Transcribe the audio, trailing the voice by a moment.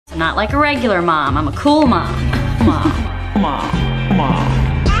Not like a regular mom, I'm a cool mom. Mom.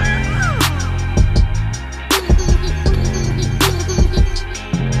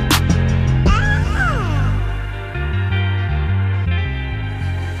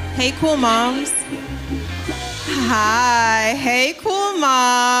 Hey, cool moms. Hi. Hey, cool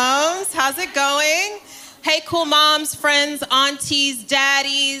moms. How's it going? Hey, cool moms, friends, aunties,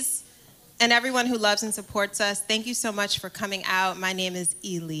 daddies, and everyone who loves and supports us. Thank you so much for coming out. My name is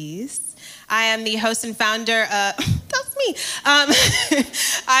Elise. I am the host and founder of, that's me.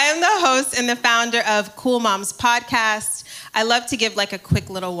 I am the host and the founder of Cool Moms Podcast. I love to give like a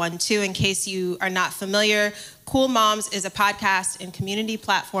quick little one too, in case you are not familiar. Cool Moms is a podcast and community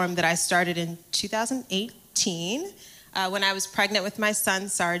platform that I started in 2018 when I was pregnant with my son,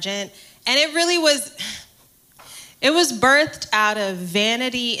 Sargent. And it really was, it was birthed out of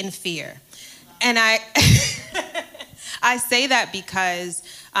vanity and fear. And I say that because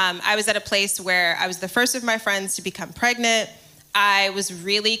I was at a place where I was the first of my friends to become pregnant. I was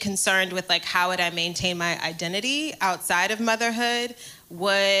really concerned with like, how would I maintain my identity outside of motherhood?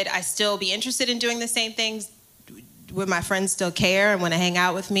 Would I still be interested in doing the same things? Would my friends still care and want to hang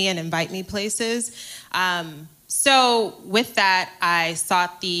out with me and invite me places? So with that, I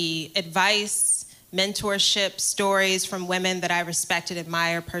sought the advice, mentorship, stories from women that I respect and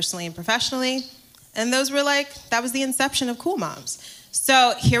admire personally and professionally. And those were like, that was the inception of Cool Moms.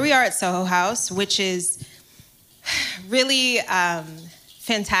 So here we are at Soho House, which is really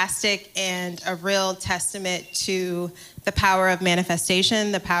fantastic and a real testament to the power of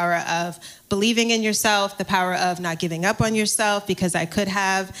manifestation, the power of believing in yourself, the power of not giving up on yourself, because I could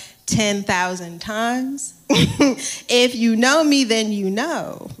have 10,000 times. If you know me, then you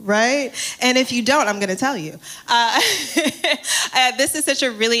know, right? And if you don't, I'm going to tell you. This is such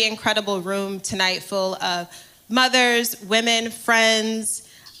a really incredible room tonight, full of mothers, women, friends.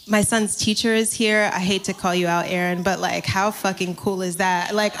 My son's teacher is here. I hate to call you out, Aaron, but like, how fucking cool is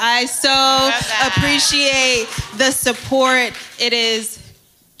that? Like, I so appreciate the support. It is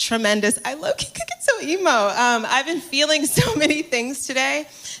tremendous. I low-key could get so emo. I've been feeling so many things today.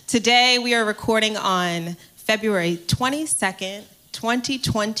 Today, we are recording on February 22nd,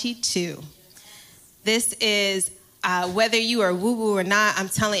 2022. This is, whether you are woo-woo or not, I'm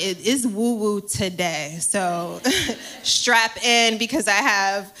telling you, it is woo-woo today. So strap in, because I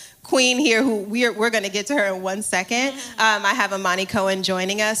have Queen here, who we're going to get to her in 1 second. I have Imani Cohen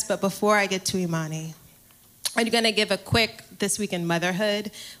joining us, but before I get to Imani, I'm going to give a quick This Week in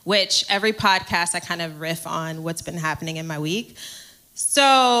Motherhood, which every podcast I kind of riff on what's been happening in my week.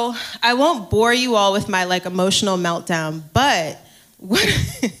 So I won't bore you all with my like emotional meltdown, but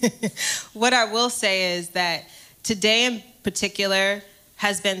what I will say is that today in particular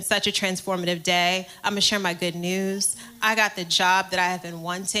has been such a transformative day. I'm gonna share my good news. I got the job that I have been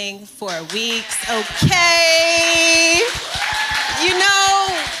wanting for weeks. Okay. You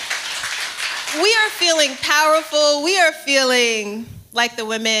know, we are feeling powerful. We are feeling like the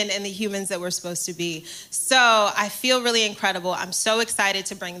women and the humans that we're supposed to be. So I feel really incredible. I'm so excited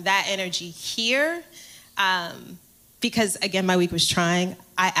to bring that energy here. Because again, my week was trying.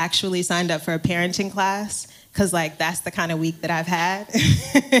 I actually signed up for a parenting class, because like that's the kind of week that I've had.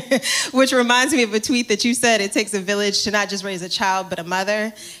 Which reminds me of a tweet that you said, it takes a village to not just raise a child, but a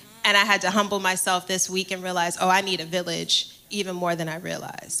mother. And I had to humble myself this week and realize, oh, I need a village even more than I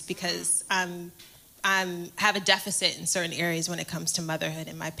realized, because I have a deficit in certain areas when it comes to motherhood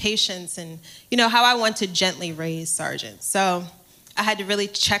and my patience and, you know, how I want to gently raise Sargent. So I had to really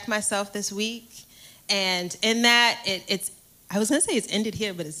check myself this week. And in that, I was going to say it's ended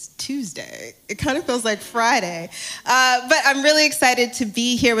here, but it's Tuesday. It kind of feels like Friday. But I'm really excited to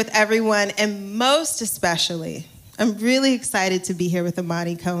be here with everyone. And most especially, I'm really excited to be here with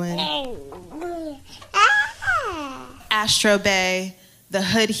Imani Cohen. Astro Bay, the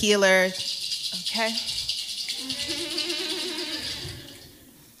hood healer. Okay.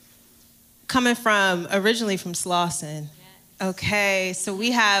 Coming originally from Slauson. Okay, so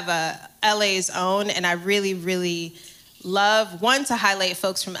we have LA's own, and I really, really love, one, to highlight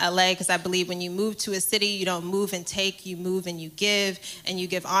folks from LA, because I believe when you move to a city, you don't move and take, you move and you give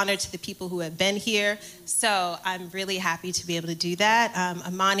honor to the people who have been here. So I'm really happy to be able to do that.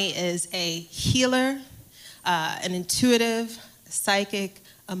 Imani is a healer, an intuitive, a psychic,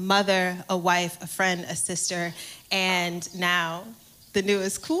 a mother, a wife, a friend, a sister, and now the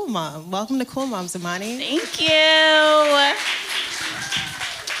newest Cool Mom. Welcome to Cool Moms, Imani. Thank you.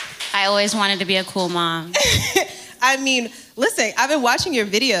 I always wanted to be a cool mom. I mean, listen, I've been watching your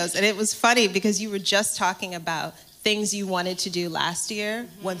videos, and it was funny because you were just talking about things you wanted to do last year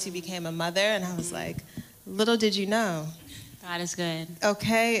once you became a mother, and I was like, little did you know God is good.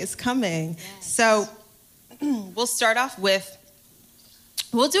 Okay, it's coming. Yes. So we'll start off with,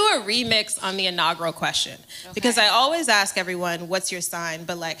 we'll do a remix on the inaugural question. Okay. Because I always ask everyone, what's your sign?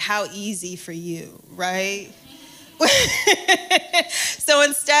 But like, how easy for you, right? So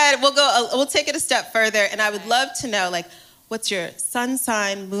instead, we'll take it a step further, and I would love to know, like, what's your sun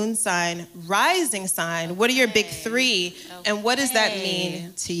sign, moon sign, rising sign? What are your big three, and what does that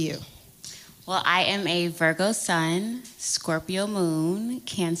mean to you? Well, I am a Virgo sun, Scorpio moon,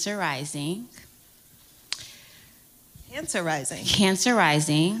 Cancer rising. Cancer rising. Cancer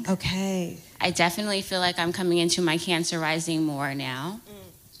rising. Okay. I definitely feel like I'm coming into my Cancer rising more now.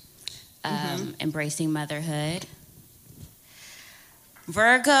 Embracing motherhood.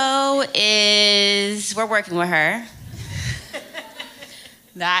 Virgo is, we're working with her.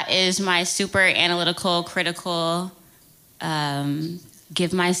 That is my super analytical, critical,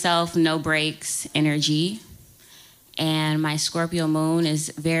 give myself no breaks energy. And my Scorpio moon is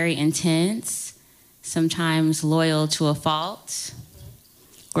very intense, sometimes loyal to a fault.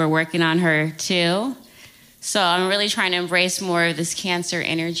 We're working on her too. So I'm really trying to embrace more of this Cancer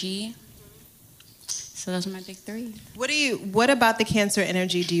energy. So those are my big three. What about the Cancer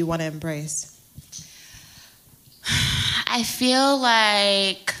energy do you want to embrace? I feel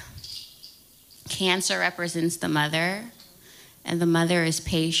like Cancer represents the mother, and the mother is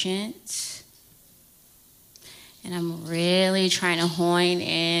patient. And I'm really trying to hone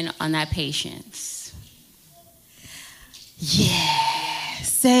in on that patience. Yeah,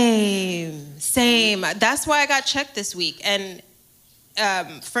 same. That's why I got checked this week. And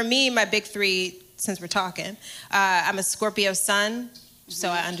for me, my big three, since we're talking, I'm a Scorpio sun, so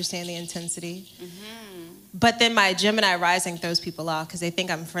I understand the intensity. But then my Gemini rising throws people off because they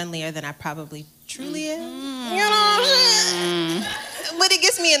think I'm friendlier than I probably truly am. You know what I'm saying? But it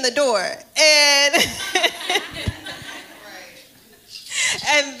gets me in the door.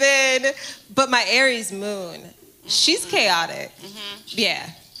 And then, but my Aries moon, she's chaotic. Yeah.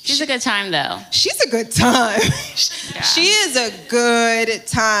 She's a good time, though. She's a good time. Yeah. She is a good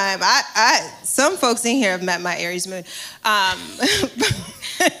time. Some folks in here have met my Aries moon.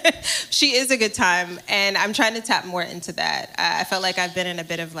 She is a good time, and I'm trying to tap more into that. I felt like I've been in a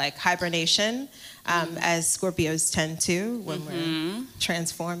bit of like hibernation, as Scorpios tend to when we're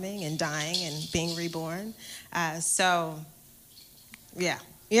transforming and dying and being reborn. So, yeah.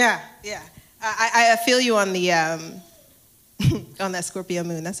 I feel you on the on that Scorpio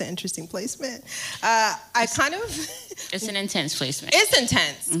moon. That's an interesting placement. It's an intense placement. It's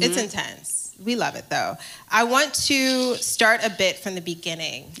intense. It's intense. We love it, though. I want to start a bit from the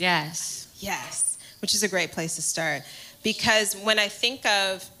beginning. Yes. Which is a great place to start. Because when I think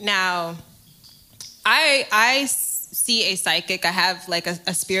of now, I see a psychic. I have like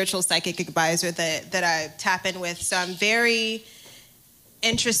a spiritual psychic advisor that I tap in with. So I'm very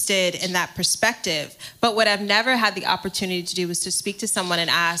interested in that perspective. But what I've never had the opportunity to do was to speak to someone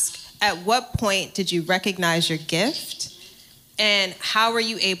and ask, at what point did you recognize your gift? And how were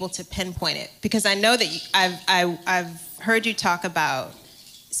you able to pinpoint it? Because I know that I've heard you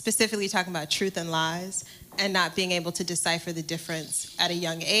specifically talking about truth and lies and not being able to decipher the difference at a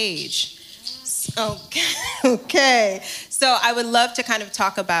young age. Okay. So I would love to kind of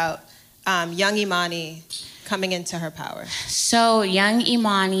talk about young Imani coming into her power. So young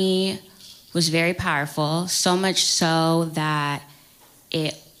Imani was very powerful, so much so that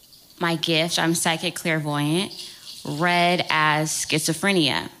my gift, I'm psychic clairvoyant, read as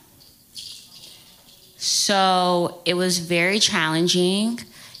schizophrenia. So it was very challenging.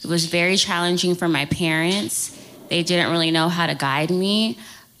 It was very challenging for my parents. They didn't really know how to guide me.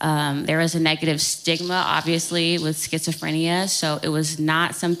 There was a negative stigma, obviously, with schizophrenia, so it was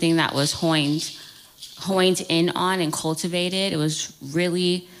not something that was honed in on and cultivated. It was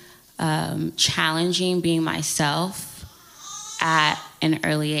really challenging being myself at an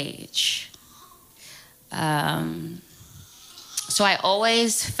early age. So I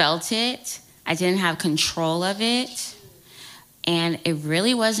always felt it. I didn't have control of it. And it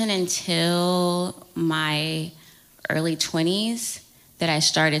really wasn't until my early 20s that I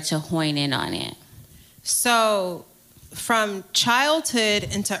started to hone in on it. So from childhood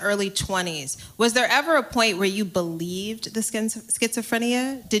into early 20s, was there ever a point where you believed the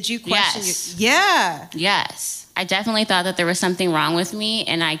schizophrenia? Did you question Yes. I definitely thought that there was something wrong with me,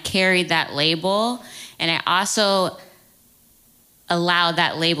 and I carried that label, and I also allowed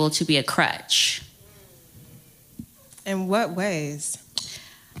that label to be a crutch. In what ways?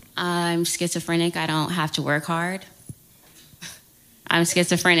 I'm schizophrenic. I don't have to work hard. I'm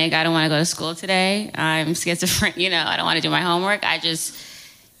schizophrenic. I don't want to go to school today. I'm schizophrenic. I don't want to do my homework.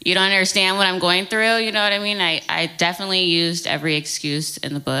 You don't understand what I'm going through. You know what I mean? I definitely used every excuse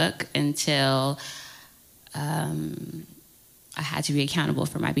in the book until I had to be accountable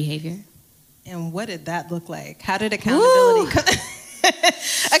for my behavior. And what did that look like? How did accountability come?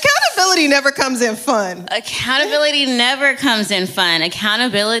 Accountability never comes in fun. Accountability never comes in fun.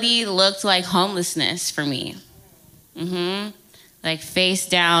 Accountability looked like homelessness for me. Like face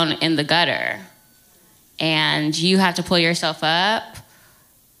down in the gutter. And you have to pull yourself up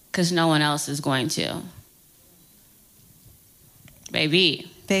because no one else is going to. Baby.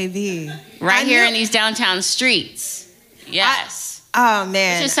 Right here in these downtown streets. Yes. Oh,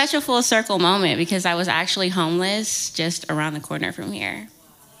 man. It's just such a full circle moment because I was actually homeless just around the corner from here.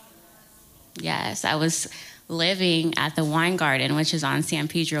 Yes, I was living at the Wine Garden, which is on San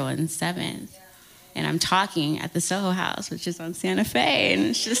Pedro and 7th. And I'm talking at the Soho House, which is on Santa Fe. And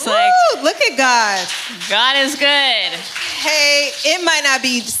it's just like, look at God. God is good. Hey, it might not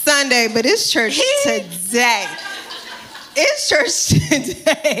be Sunday, but it's church today. It's church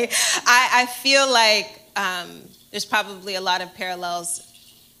today. I feel like there's probably a lot of parallels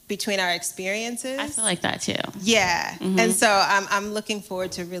between our experiences. I feel like that too. Yeah. And so I'm looking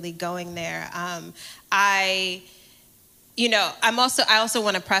forward to really going there. I also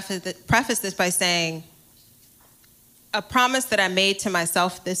want to preface this by saying a promise that I made to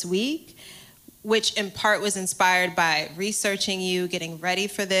myself this week, which in part was inspired by researching you, getting ready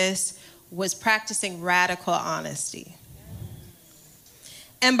for this, was practicing radical honesty.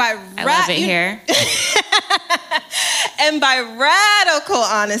 And by I love it here. And by radical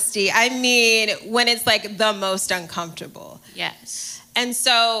honesty, I mean when it's like the most uncomfortable. Yes. And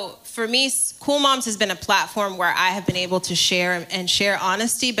so for me, Cool Moms has been a platform where I have been able to share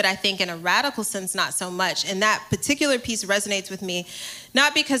honesty, but I think in a radical sense, not so much. And that particular piece resonates with me,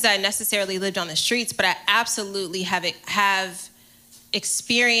 not because I necessarily lived on the streets, but I absolutely have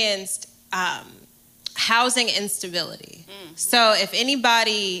experienced housing instability. So if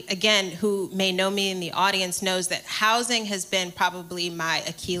anybody, again, who may know me in the audience knows that housing has been probably my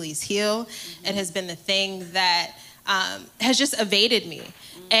Achilles heel. It has been the thing that has just evaded me.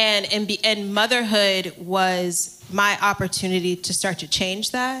 And motherhood was my opportunity to start to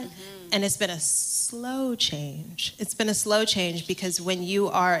change that. And it's been a slow change. It's been a slow change because when you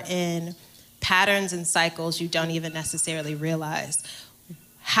are in patterns and cycles you don't even necessarily realize.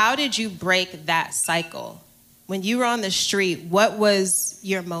 How did you break that cycle? When you were on the street, what was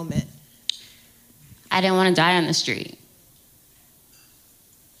your moment? I didn't want to die on the street.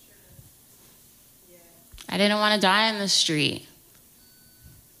 I didn't want to die on the street.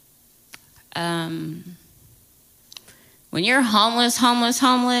 When you're homeless,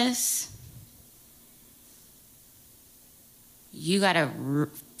 you got to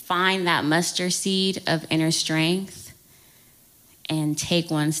find that mustard seed of inner strength and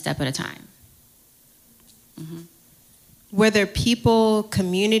take one step at a time. Were there people,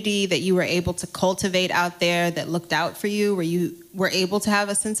 community that you were able to cultivate out there that looked out for you, where you were able to have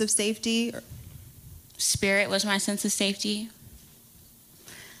a sense of safety? Spirit was my sense of safety.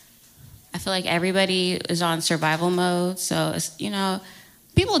 I feel like everybody is on survival mode. So,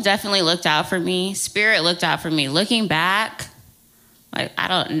 people definitely looked out for me. Spirit looked out for me. Looking back, like,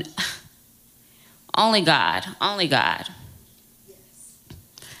 only God.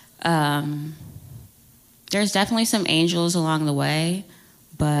 There's definitely some angels along the way,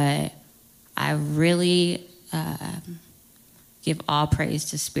 but I really give all praise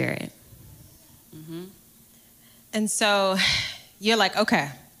to Spirit. And so you're like, okay,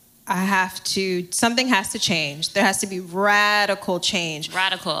 something has to change. There has to be radical change.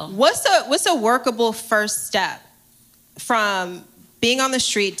 Radical. What's a workable first step from being on the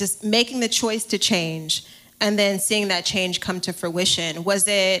street, just making the choice to change, and then seeing that change come to fruition? Was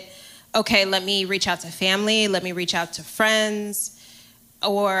it, okay, let me reach out to family, let me reach out to friends,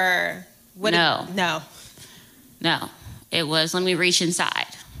 or what? No. It was, let me reach inside.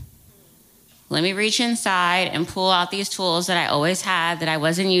 Let me reach inside and pull out these tools that I always had that I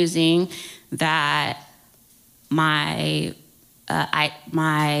wasn't using, that my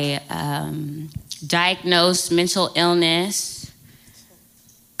diagnosed mental illness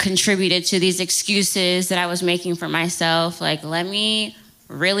contributed to these excuses that I was making for myself. Like, let me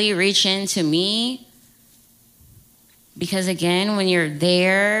really reach into me, because again, when you're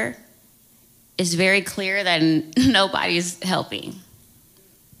there, it's very clear that nobody's helping.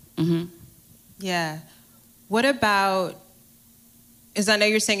 Yeah. What about, as I know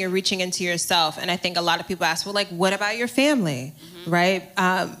you're saying you're reaching into yourself, and I think a lot of people ask, well, like, what about your family, right?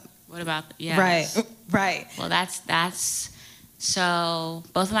 What about, yes. Right. Well, that's, so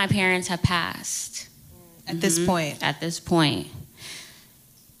both of my parents have passed. At this point. At this point.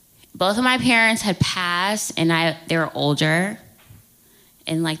 both of my parents had passed, and they were older,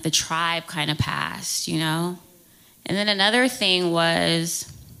 and like the tribe kind of passed, you know? And then another thing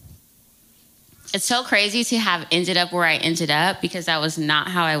was, it's so crazy to have ended up where I ended up, because that was not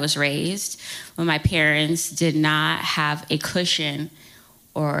how I was raised, when my parents did not have a cushion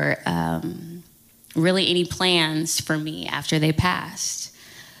or really any plans for me after they passed.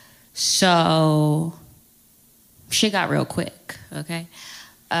 So shit got real quick, okay?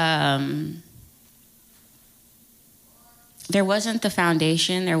 There wasn't the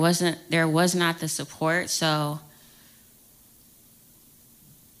foundation, there was not the support, so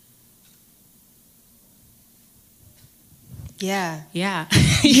yeah. Yeah.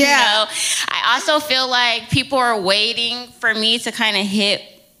 Yeah. know, I also feel like people are waiting for me to kind of hit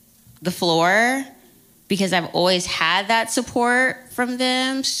the floor, because I've always had that support from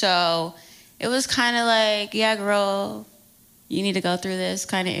them. So it was kind of like, yeah, girl, you need to go through this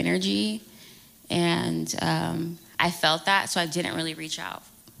kind of energy. And I felt that, so I didn't really reach out.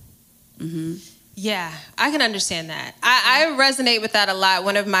 Mm-hmm. Yeah, I can understand that. I resonate with that a lot.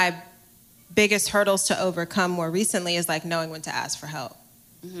 One of my biggest hurdles to overcome more recently is like knowing when to ask for help.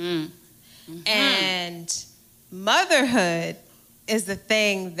 Mm-hmm. Mm-hmm. And motherhood is the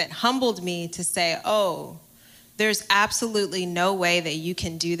thing that humbled me to say, oh, there's absolutely no way that you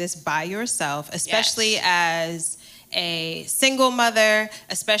can do this by yourself, especially as a single mother,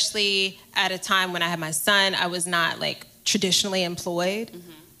 especially at a time when I had my son. I was not like traditionally employed.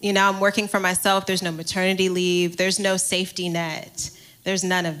 Mm-hmm. You know, I'm working for myself. There's no maternity leave. There's no safety net. There's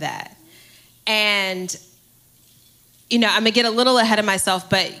none of that. And, you know, I'm gonna get a little ahead of myself,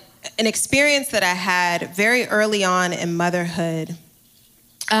 but an experience that I had very early on in motherhood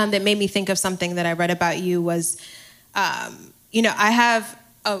that made me think of something that I read about you was, you know, I have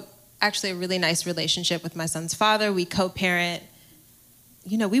actually a really nice relationship with my son's father. We co-parent.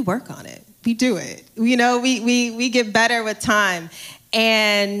 You know, we work on it. We do it. You know, we get better with time.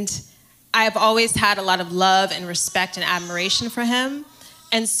 And I've always had a lot of love and respect and admiration for him.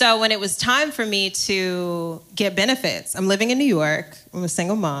 And so when it was time for me to get benefits, I'm living in New York. I'm a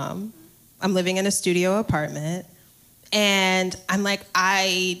single mom. I'm living in a studio apartment. And I'm like,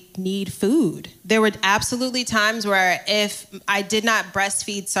 I need food. There were absolutely times where if I did not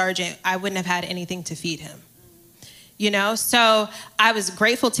breastfeed Sergeant, I wouldn't have had anything to feed him. You know, so I was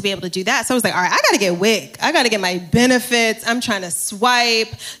grateful to be able to do that. So I was like, all right, I got to get WIC. I got to get my benefits. I'm trying to swipe.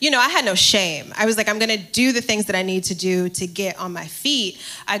 You know, I had no shame. I was like, I'm going to do the things that I need to do to get on my feet.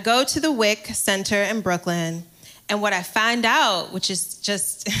 I go to the WIC Center in Brooklyn. And what I found out, which is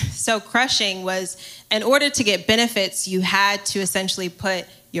just so crushing, was in order to get benefits, you had to essentially put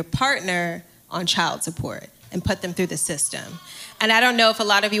your partner on child support and put them through the system. And I don't know if a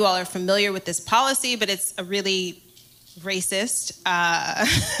lot of you all are familiar with this policy, but it's a really racist.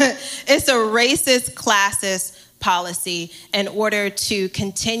 It's a racist, classist policy in order to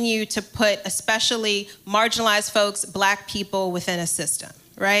continue to put especially marginalized folks, Black people, within a system,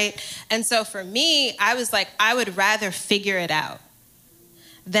 right? And so for me, I was like, I would rather figure it out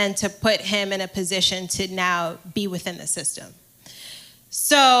than to put him in a position to now be within the system.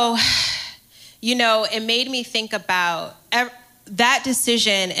 So, you know, it made me think about that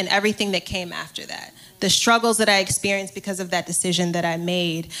decision and everything that came after that. The struggles that I experienced because of that decision that I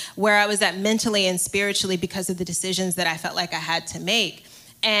made, where I was at mentally and spiritually because of the decisions that I felt like I had to make.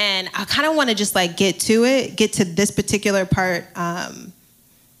 And I kind of want to just like get to this particular part,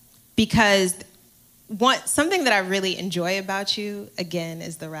 because something that I really enjoy about you, again,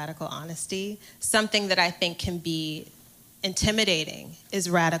 is the radical honesty. Something that I think can be intimidating is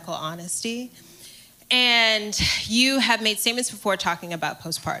radical honesty. And you have made statements before talking about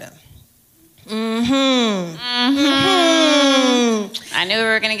postpartum. Mm-hmm. Mm-hmm. I knew we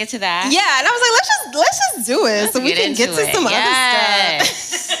were gonna get to that. Yeah, and I was like, let's just do it so we can get to some other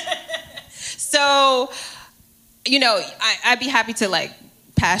stuff. So, you know, I'd be happy to like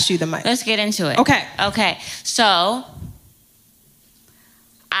pass you the mic. Let's get into it. Okay. So,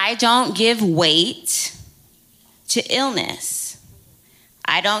 I don't give weight to illness.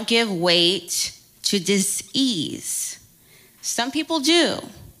 I don't give weight to dis-ease. Some people do.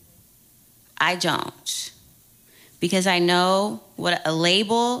 I don't, because I know what a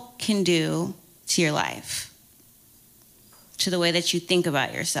label can do to your life, to the way that you think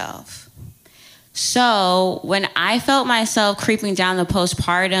about yourself. So when I felt myself creeping down the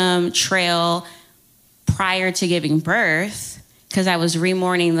postpartum trail prior to giving birth, because I was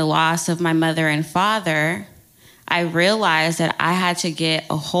remourning the loss of my mother and father, I realized that I had to get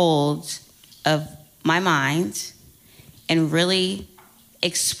a hold of my mind and really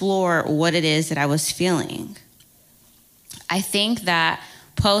explore what it is that I was feeling. I think that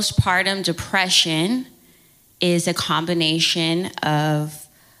postpartum depression is a combination of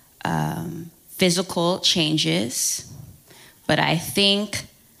physical changes, but I think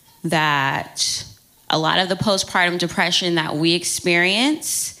that a lot of the postpartum depression that we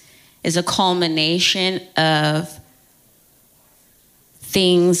experience is a culmination of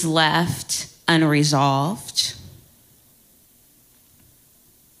things left unresolved.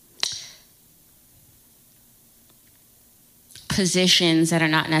 Positions that are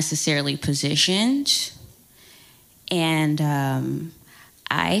not necessarily positioned. And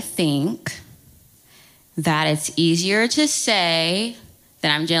I think that it's easier to say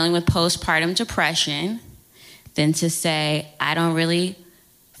that I'm dealing with postpartum depression than to say I don't really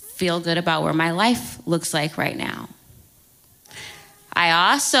feel good about where my life looks like right now. I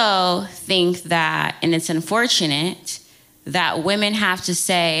also think that, and it's unfortunate, that women have to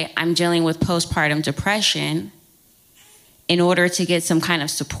say I'm dealing with postpartum depression in order to get some kind of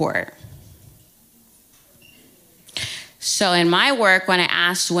support. So in my work, when I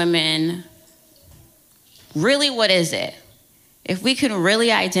asked women, really, what is it? If we can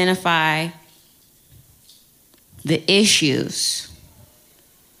really identify the issues,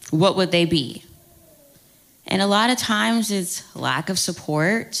 what would they be? And a lot of times it's lack of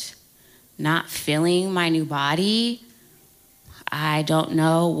support, not feeling my new body. I don't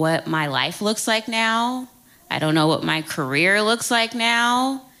know what my life looks like now. I don't know what my career looks like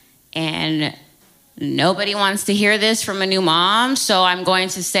now. And nobody wants to hear this from a new mom, so I'm going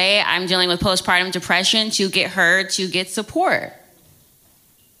to say I'm dealing with postpartum depression to get her to get support.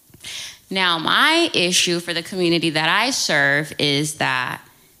 Now, my issue for the community that I serve is that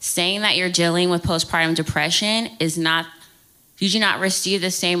saying that you're dealing with postpartum depression is not, you do not receive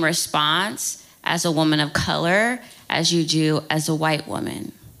the same response as a woman of color as you do as a white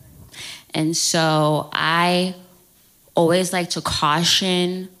woman. And so I always like to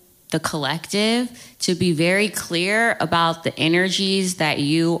caution the collective to be very clear about the energies that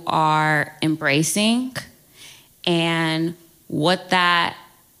you are embracing and what the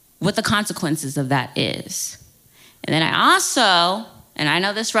consequences of that is. And then I also, and I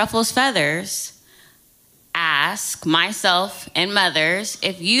know this ruffles feathers, ask myself and mothers,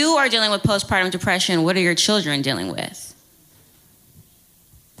 if you are dealing with postpartum depression, what are your children dealing with?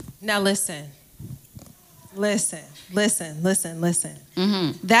 Now listen.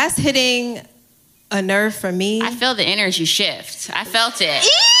 Mm-hmm. That's hitting a nerve for me. I feel the energy shift. I felt it.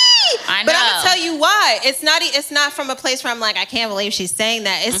 I know. But I'm gonna tell you why. It's not from a place where I'm like, I can't believe she's saying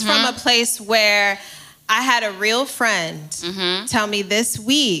that. It's from a place where I had a real friend tell me this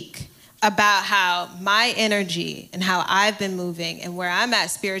week about how my energy and how I've been moving and where I'm at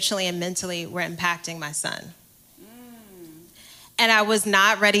spiritually and mentally were impacting my son. And I was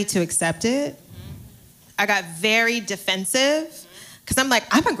not ready to accept it. I got very defensive because I'm like,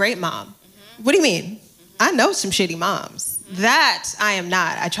 I'm a great mom. What do you mean? I know some shitty moms. That I am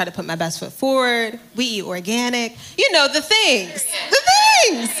not. I try to put my best foot forward. We eat organic. You know, the things.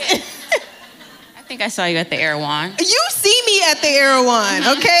 I think I saw you at the Erewhon. You see me at the Erewhon,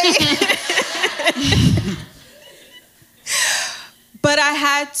 okay? But I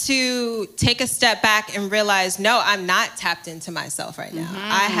had to take a step back and realize, no, I'm not tapped into myself right now.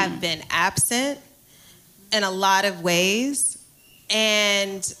 I have been absent in a lot of ways,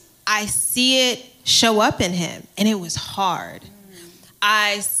 and I see it show up in him, and it was hard.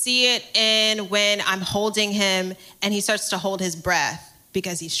 I see it in when I'm holding him, and he starts to hold his breath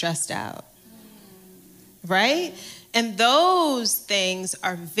because he's stressed out, right? And those things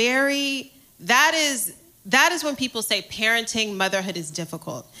are that is when people say parenting, motherhood is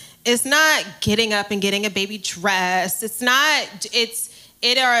difficult. It's not getting up and getting a baby dressed. It's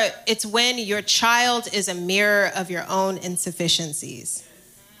when your child is a mirror of your own insufficiencies.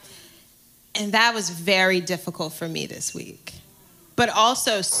 And that was very difficult for me this week. But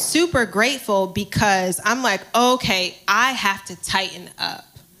also super grateful because I'm like, okay, I have to tighten up.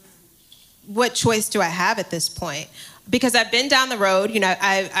 What choice do I have at this point? Because I've been down the road, you know,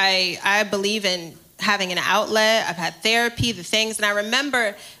 I believe in having an outlet. I've had therapy, the things, and I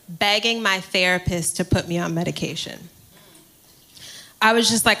remember begging my therapist to put me on medication. I was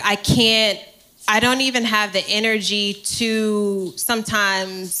just like, I don't even have the energy to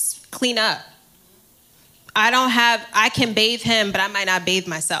sometimes clean up. I can bathe him, but I might not bathe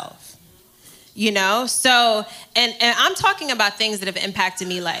myself. You know? So, and I'm talking about things that have impacted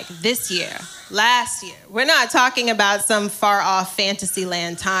me like this year, last year. We're not talking about some far off fantasy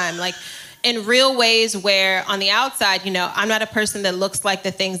land time. Like, in real ways where on the outside, you know, I'm not a person that looks like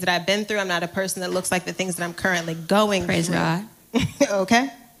the things that I've been through. I'm not a person that looks like the things that I'm currently going through. Praise God. Okay?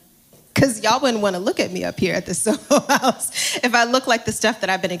 Because y'all wouldn't want to look at me up here at the Soho House if I look like the stuff that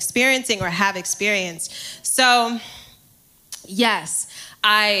I've been experiencing or have experienced. So, yes,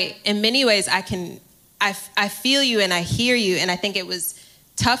 in many ways, I feel you and I hear you, and I think it was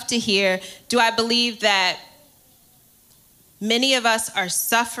tough to hear. Do I believe that many of us are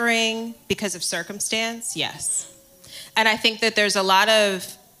suffering because of circumstance? Yes. And I think that there's a lot of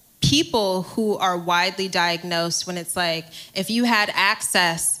people who are widely diagnosed when it's like, if you had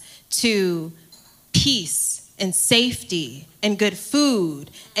access to peace and safety and good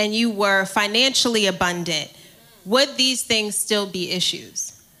food and you were financially abundant, would these things still be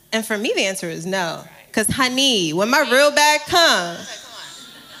issues? And for me, the answer is no. Because, honey, when my real bag comes,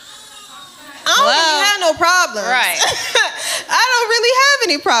 I don't really have no problems. Right. I don't really have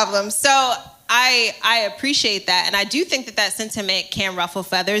any problems. So I appreciate that. And I do think that sentiment can ruffle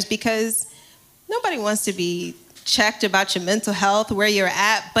feathers because nobody wants to be checked about your mental health, where you're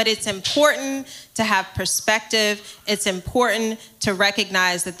at. But it's important to have perspective. It's important to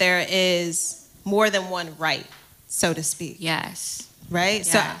recognize that there is more than one right, so to speak. Yes. Right?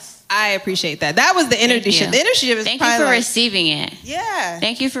 Yes. So I appreciate that. That was the initiative. The initiative is Thank you for receiving it. Yeah.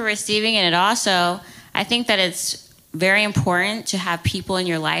 Thank you for receiving it. And also, I think that it's very important to have people in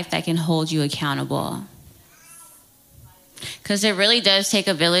your life that can hold you accountable. Because it really does take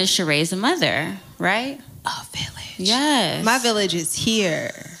a village to raise a mother, right? A village. Yes. My village is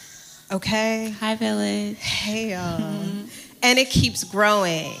here. Okay? Hi, village. Hey, y'all. Mm-hmm. And it keeps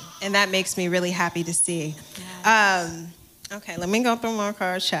growing. And that makes me really happy to see. Yes. Okay, let me go through my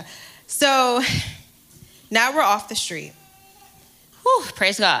card chat. So now we're off the street. Whew,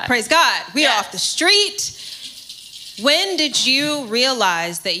 praise God. Praise God. We are off the street. When did you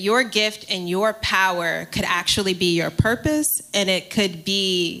realize that your gift and your power could actually be your purpose, and it could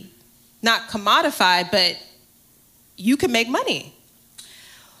be not commodified, but you could make money?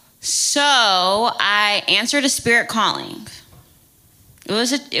 So I answered a spirit calling. It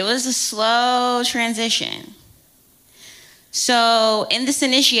was a slow transition. So in this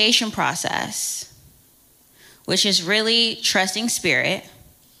initiation process, which is really trusting spirit,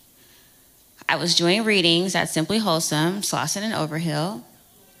 I was doing readings at Simply Wholesome, Slauson and Overhill,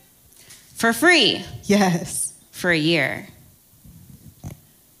 for free. Yes. For a year.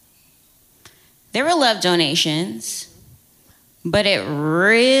 There were love donations, but it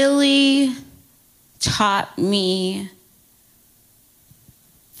really taught me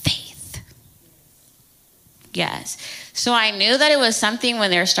faith. Yes. So I knew that it was something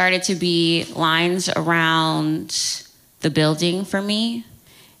when there started to be lines around the building for me.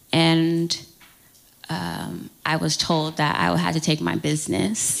 And I was told that I had to take my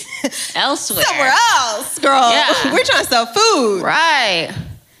business elsewhere. Somewhere else, girl. Yeah. We're trying to sell food. Right.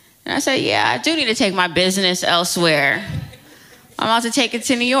 And I said, yeah, I do need to take my business elsewhere. I'm about to take it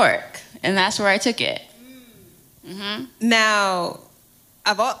to New York. And that's where I took it. Mm-hmm. Now,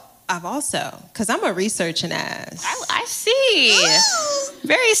 I've also, because I'm a researching ass. I see.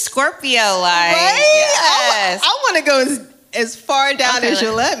 Very Scorpio-like. Right? Yes. I want to go as far down as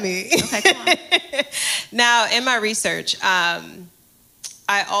you'll let me. Okay, come on. Now, in my research, I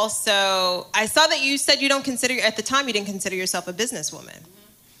saw that you said you don't consider, at the time, you didn't consider yourself a businesswoman.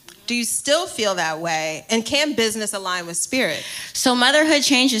 Do you still feel that way? And can business align with spirit? So motherhood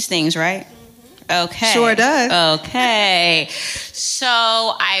changes things, right? Okay. Sure does. Okay. So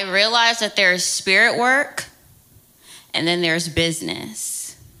I realized that there's spirit work and then there's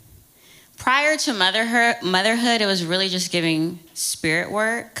business. Prior to motherhood, it was really just giving spirit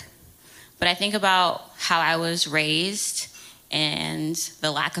work. But I think about how I was raised and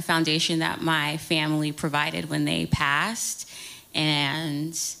the lack of foundation that my family provided when they passed.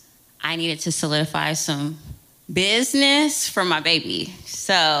 And I needed to solidify some business for my baby.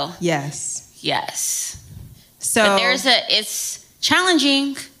 So yes. So but it's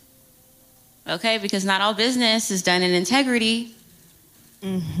challenging, okay, because not all business is done in integrity.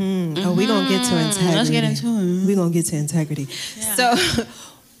 Mm-hmm. Oh, we're going to get to integrity. Let's get into it. We're going to get to integrity. Yeah. So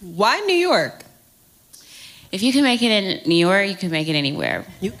why New York? If you can make it in New York, you can make it anywhere.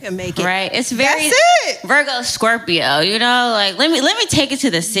 You can make it. Right? It's very That's it. Virgo Scorpio, you know, like let me take it to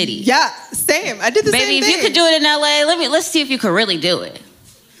the city. Yeah, same. I did the same thing. Baby, if you could do it in LA, let's see if you could really do it.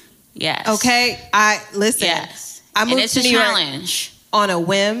 Yes. Okay. Listen. Yes. I moved and it's to a New challenge. York on a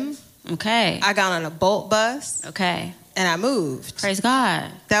whim. Okay. I got on a Bolt bus. Okay. And I moved. Praise God.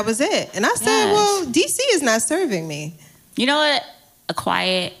 That was it. And I said, well, DC is not serving me. You know what? A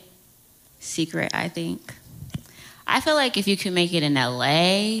quiet secret, I think. I feel like if you can make it in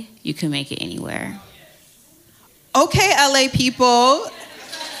LA, you can make it anywhere. Okay, LA people.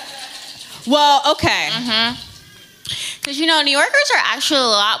 Well, okay. Mm-hmm. Because, you know, New Yorkers are actually a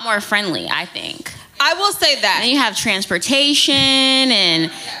lot more friendly, I think. I will say that. And you have transportation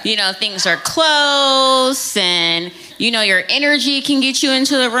and, you know, things are close and, you know, your energy can get you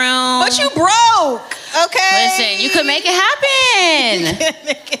into the room. But you broke, okay? Listen, you could make it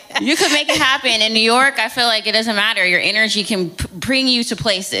happen. You could make it happen. In New York, I feel like it doesn't matter. Your energy can bring you to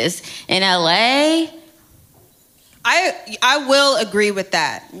places. In LA... I will agree with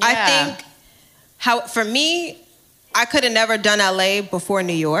that. Yeah. I think for me, I could have never done LA before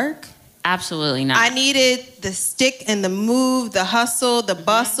New York. Absolutely not. I needed the stick and the move, the hustle, the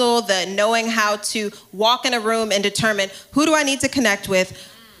bustle, the knowing how to walk in a room and determine who do I need to connect with,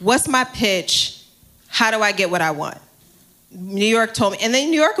 what's my pitch, how do I get what I want. New York told me. And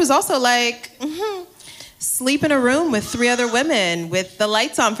then New York was also like, sleep in a room with 3 other women with the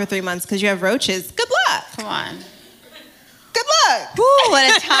lights on for 3 months because you have roaches. Good luck. Come on. Good luck. Ooh,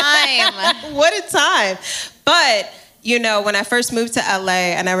 what a time. What a time. But, you know, when I first moved to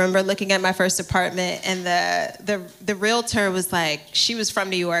LA, and I remember looking at my first apartment, and the realtor was like, she was from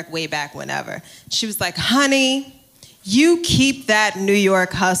New York way back whenever. She was like, honey, you keep that New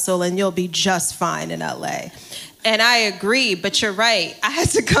York hustle and you'll be just fine in LA. And I agree, but you're right. I had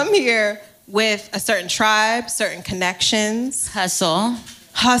to come here with a certain tribe, certain connections. Hustle,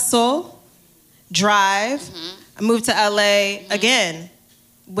 drive. I moved to LA again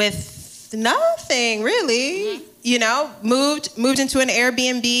with nothing really. You know, moved into an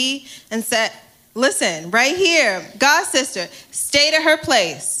Airbnb and said, listen, right here, God sister, stayed at her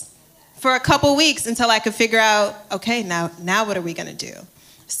place for a couple weeks until I could figure out, okay, now what are we gonna do?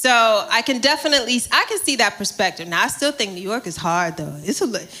 So I can see that perspective. Now I still think New York is hard though.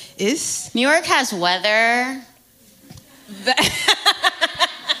 It's New York has weather.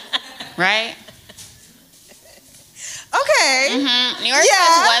 Right? Okay. New York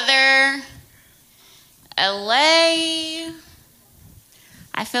has weather. LA,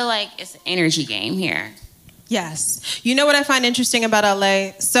 I feel like it's an energy game here. Yes. You know what I find interesting about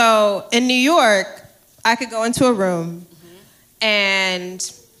LA? So in New York, I could go into a room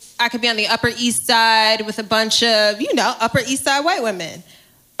and I could be on the Upper East Side with a bunch of, you know, Upper East Side white women.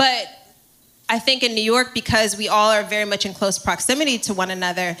 But I think in New York, because we all are very much in close proximity to one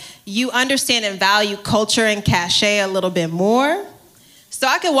another, you understand and value culture and cachet a little bit more. So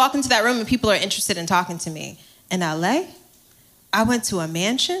I could walk into that room and people are interested in talking to me. In LA, I went to a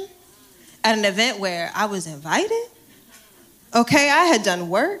mansion at an event where I was invited. Okay, I had done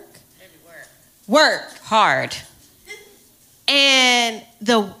work. Hard. And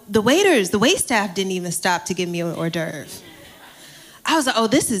the waiters, the wait staff didn't even stop to give me an hors d'oeuvre. I was like, oh,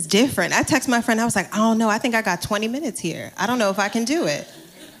 this is different. I texted my friend, I was like, I don't know, I think I got 20 minutes here. I don't know if I can do it.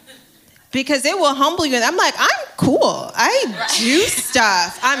 Because it will humble you. And I'm like, I'm cool. I do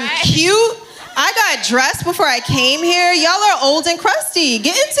stuff. I'm cute. I got dressed before I came here. Y'all are old and crusty.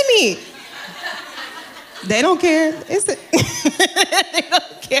 Get into me. They don't care. They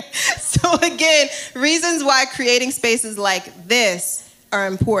don't care. So again, reasons why creating spaces like this are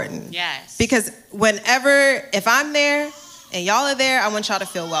important. Yes. Because if I'm there and y'all are there, I want y'all to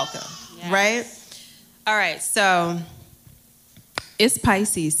feel welcome. Yes. Right? All right, so it's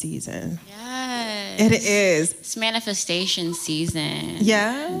Pisces season. Yes. It is. It's manifestation season.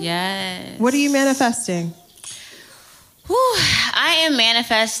 Yeah? Yes. What are you manifesting? Whew, I am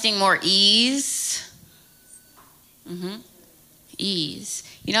manifesting more ease. Ease.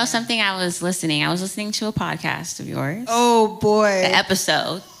 You know something, I was listening to a podcast of yours. Oh boy. The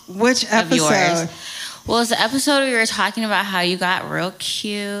episode. Which episode? Of yours. Well, it's the episode where you were talking about how you got real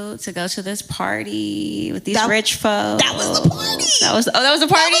cute to go to this party with these rich folks. That was the party. That was the party? That was the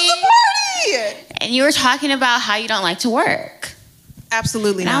party. And you were talking about how you don't like to work.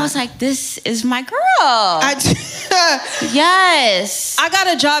 Absolutely not. And I was like, this is my girl. Yes. I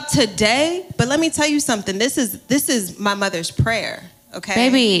got a job today, but let me tell you something. This is my mother's prayer. Okay.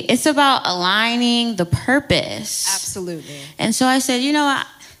 Baby, it's about aligning the purpose. Absolutely. And so I said, you know what?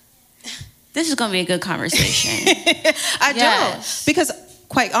 This is going to be a good conversation. I don't. Because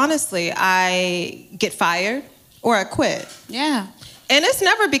quite honestly, I get fired or I quit. Yeah. And it's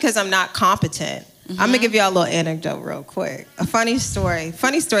never because I'm not competent. I'm going to give y'all a little anecdote real quick. A funny story.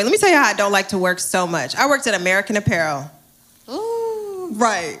 Let me tell you how I don't like to work so much. I worked at American Apparel. Ooh.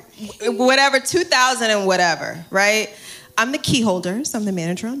 Right. Whatever, 2000 and whatever, right? I'm the key holder, so I'm the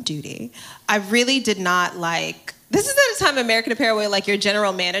manager on duty. I really did not like... This is at a time American Apparel where like your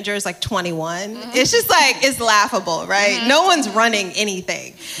general manager is like 21. It's just like, it's laughable, right? No one's running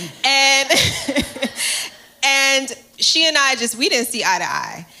anything. And she and I we didn't see eye to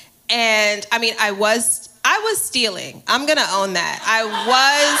eye. And I mean, I was stealing. I'm gonna own that. I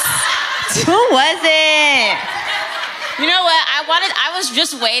was. Who was it? You know what? I was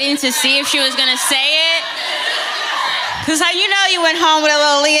just waiting to see if she was gonna say it. Cause you know you went home with a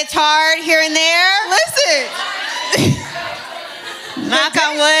little leotard here and there. Listen. Knock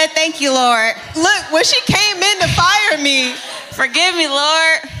on wood. Thank you, Lord. Look, when she came in to fire me, forgive me,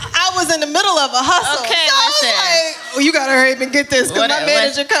 Lord. I was in the middle of a hustle. Okay, so listen. I was like, well, you gotta hurry up and get this because my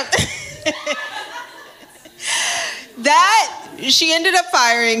manager come. She ended up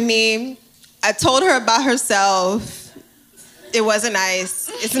firing me. I told her about herself. It wasn't nice.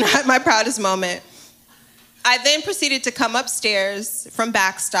 It's not my proudest moment. I then proceeded to come upstairs from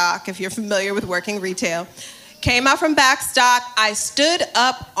backstock, if you're familiar with working retail. Came out from backstock. I stood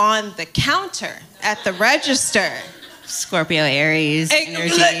up on the counter at the register. Scorpio, Aries, energy.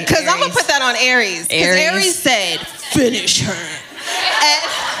 Because I'm going to put that on Aries. Because Aries said, finish her.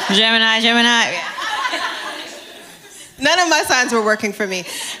 Gemini. Yeah. None of my signs were working for me.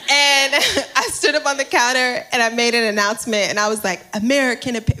 And I stood up on the counter and I made an announcement and I was like, very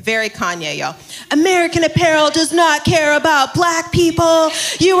Kanye, y'all. American Apparel does not care about black people.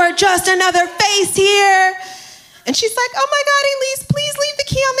 You are just another face here. And she's like, oh my God, Elise, please leave the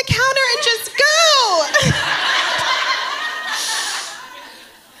key on the counter and just go.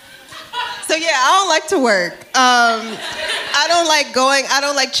 So yeah, I don't like to work. I don't like going, I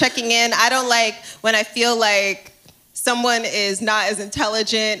don't like checking in. I don't like when I feel like someone is not as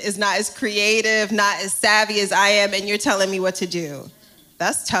intelligent, is not as creative, not as savvy as I am, and you're telling me what to do.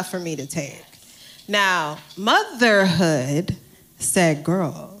 That's tough for me to take. Now, motherhood said,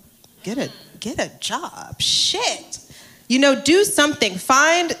 girl, get a job. Shit. Do something.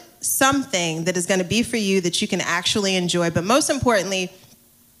 Find something that is going to be for you that you can actually enjoy. But most importantly,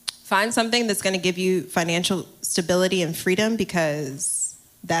 find something that's going to give you financial stability and freedom because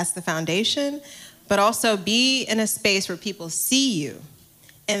that's the foundation. But also be in a space where people see you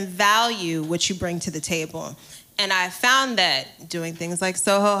and value what you bring to the table. And I found that doing things like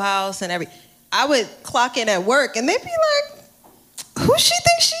Soho House and I would clock in at work and they'd be like, who she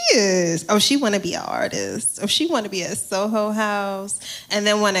thinks she is? Oh, she want to be an artist. Oh, she want to be at Soho House. And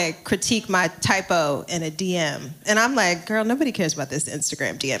then want to critique my typo in a DM. And I'm like, girl, nobody cares about this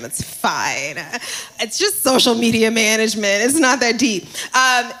Instagram DM. It's fine. It's just social media management. It's not that deep.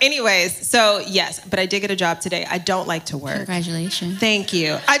 Anyways, so yes, but I did get a job today. I don't like to work. Congratulations. Thank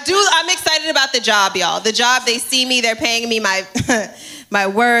you. I'm excited about the job, y'all. The job, they see me, they're paying me my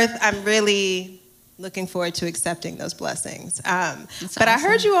worth. I'm really looking forward to accepting those blessings. But awesome. I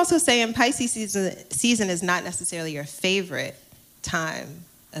heard you also say in Pisces season is not necessarily your favorite time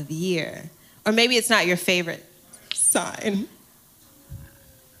of year. Or maybe it's not your favorite sign.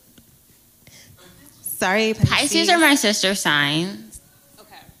 Sorry, Pisces. Pisces are my sister sign.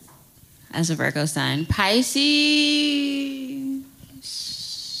 Okay. As a Virgo sign. Pisces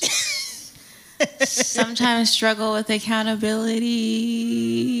sometimes struggle with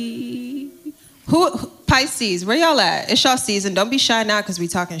accountability. Who Pisces, where y'all at? It's y'all season. Don't be shy now because we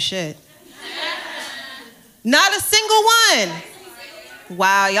talking shit. Not a single one.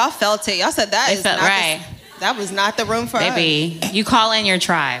 Wow, y'all felt it. Y'all said that they is felt not right. That was not the room for Baby, us. You call in your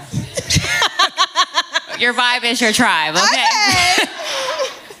tribe. Your vibe is your tribe, okay?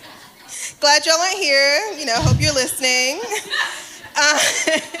 Glad y'all aren't here. Hope you're listening.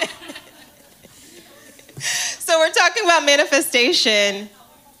 So we're talking about manifestation.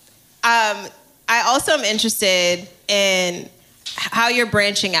 I also am interested in how you're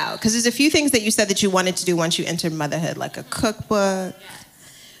branching out, because there's a few things that you said that you wanted to do once you entered motherhood, like a cookbook.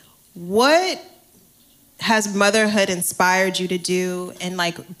 What has motherhood inspired you to do and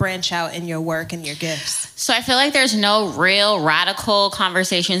branch out in your work and your gifts? So I feel like there's no real radical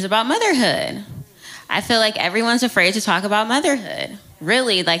conversations about motherhood. I feel like everyone's afraid to talk about motherhood.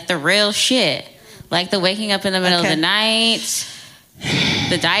 Really, the real shit. The waking up in the middle of the night,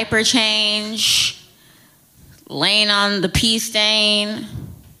 the diaper change, laying on the pee stain.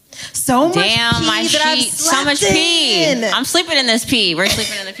 So much Damn, pee my that sheet. So much pee. In. I'm sleeping in this pee. We're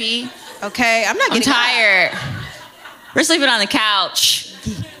sleeping in the pee. Okay, I'm tired. We're sleeping on the couch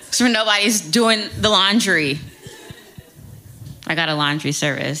because nobody's doing the laundry. I got a laundry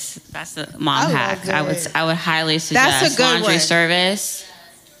service. That's the mom hack. I would highly suggest. That's a good laundry one. Service.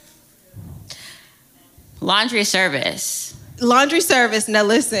 Laundry service. Now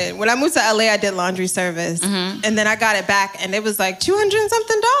listen, when I moved to LA, I did laundry service. Mm-hmm. And then I got it back and it was $200 and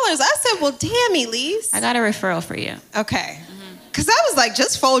something. I said, well, damn, Elise. I got a referral for you. Okay. Because I was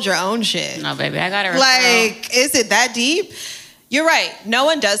just fold your own shit. No, baby, I got a referral. Is it that deep? You're right. No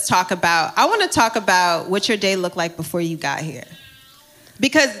one does talk about, I want to talk about what your day looked like before you got here.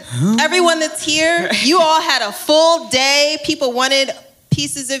 Because everyone that's here, you all had a full day. People wanted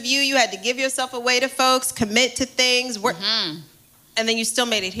pieces of you. You had to give yourself away to folks, commit to things, work, and then you still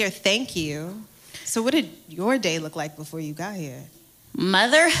made it here. Thank you. So what did your day look like before you got here?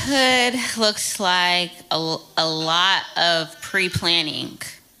 Motherhood looks like a lot of pre-planning,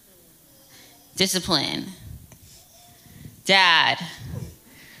 discipline, dad,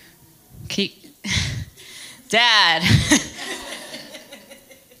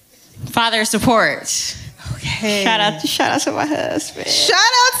 father support. Okay. Shout out to my husband. Shout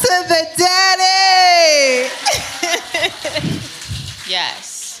out to the daddy.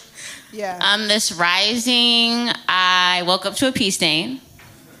 Yes. Yeah. This rising, I woke up to a pee stain.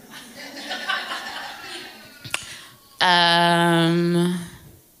 Got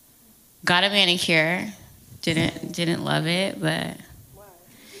a manicure. Didn't love it, but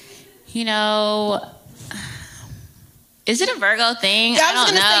you know, is it a Virgo thing? I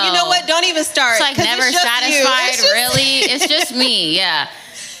was gonna say, you know what? Don't even start. It's like never satisfied. Really, it's just me. Yeah.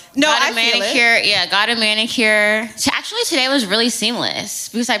 No, got a manicure. Yeah, got a manicure. Actually, today was really seamless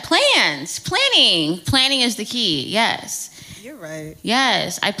because I planned. Planning is the key. Yes. You're right.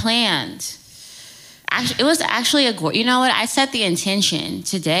 Yes, I planned. Actually, it was actually you know what? I set the intention.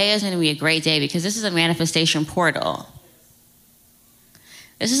 Today is going to be a great day because this is a manifestation portal.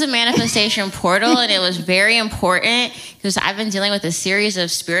 This is a manifestation portal, and it was very important because I've been dealing with a series of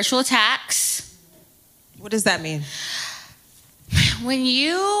spiritual attacks. What does that mean? When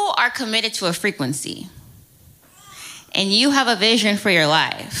you are committed to a frequency and you have a vision for your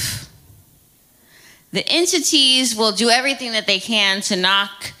life, the entities will do everything that they can to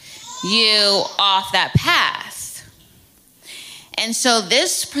knock you off that path. And so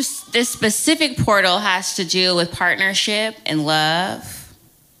this specific portal has to do with partnership and love.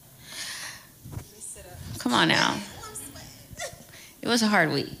 Come on now. It was a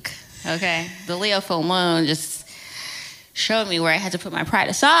hard week, okay? The Leo full moon just showed me where I had to put my pride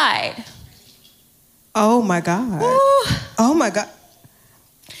aside. Oh my God. Woo. Oh my God.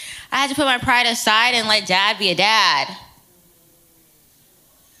 I had to put my pride aside and let dad be a dad.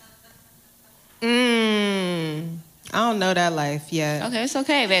 I don't know that life yet. Okay, it's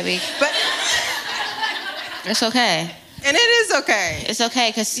okay, baby. But it's okay. And it is okay. It's okay,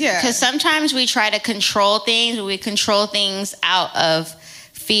 because sometimes we try to control things. We control things out of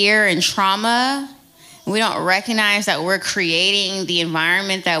fear and trauma. We don't recognize that we're creating the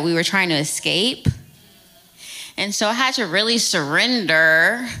environment that we were trying to escape. And so I had to really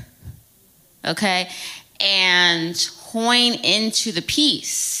surrender, okay, and coin into the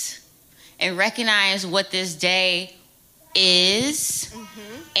peace and recognize what this day is.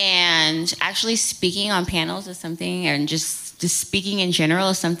 And actually speaking on panels is something, and just speaking in general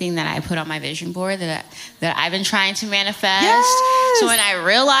is something that I put on my vision board that I've been trying to manifest. Yes. So when I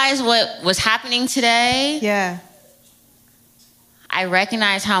realized what was happening today, I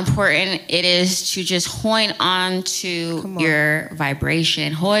recognize how important it is to just hold on to your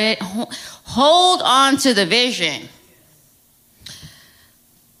vibration. Hold on to the vision.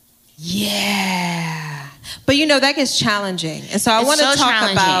 Yeah. But you know, that gets challenging. And so I want to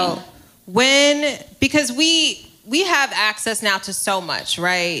talk about because we have access now to so much,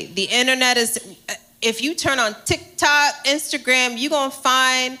 right? The internet is, if you turn on TikTok, Instagram, you're going to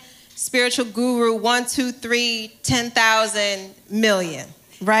find spiritual guru 1, 2, 3, 10,000 million,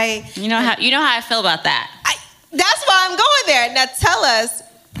 right? You know how I feel about that. That's why I'm going there. Now tell us,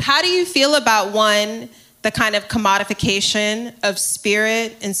 how do you feel about the kind of commodification of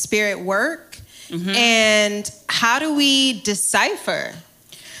spirit and spirit work? And how do we decipher?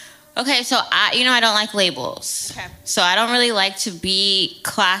 Okay, so I don't like labels. Okay. So I don't really like to be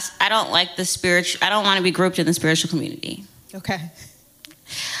I don't like I don't want to be grouped in the spiritual community. Okay.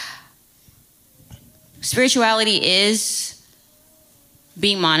 Spirituality is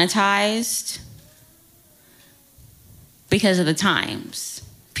being monetized because of the times.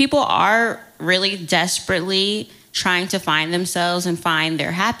 People are really desperately trying to find themselves and find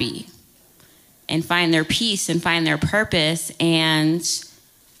their happy and find their peace and find their purpose. And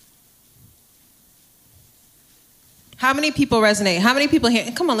how many people resonate? How many people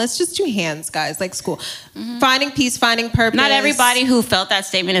here? Come on, let's just do hands, guys, like school. Finding peace, finding purpose. Not everybody who felt that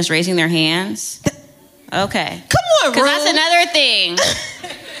statement is raising their hands. Okay. Come on, because that's another thing.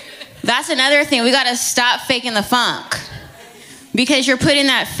 That's another thing. We got to stop faking the funk. Because you're putting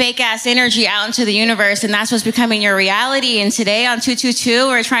that fake ass energy out into the universe, and that's what's becoming your reality. And today on 222,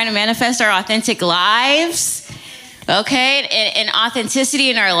 we're trying to manifest our authentic lives. Okay? And authenticity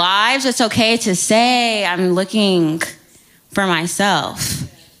in our lives, it's okay to say, I'm looking for myself.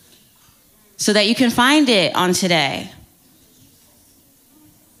 So that you can find it on today.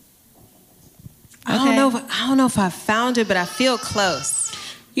 Okay. I don't know if I found it, but I feel close.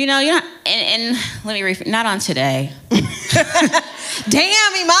 And let me not on today.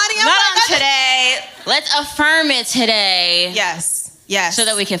 Damn, Imani. Not on today. Let's affirm it today. Yes. So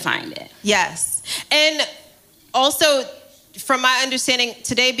that we can find it. Yes. And also, from my understanding,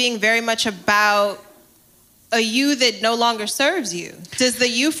 today being very much about a you that no longer serves you. Does the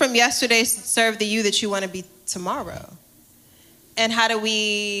you from yesterday serve the you that you want to be tomorrow? And how do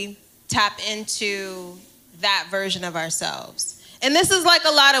we tap into that version of ourselves? And this is like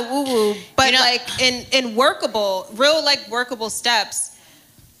a lot of woo-woo, but like in workable steps,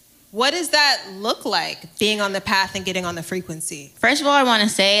 what does that look like, being on the path and getting on the frequency? First of all, I want to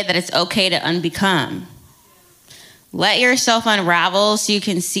say that it's okay to unbecome. Let yourself unravel so you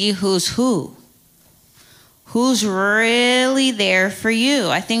can see who's who. Who's really there for you.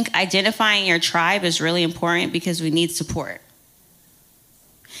 I think identifying your tribe is really important because we need support.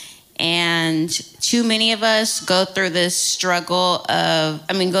 And too many of us go through this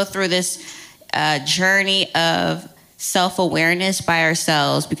journey of self-awareness by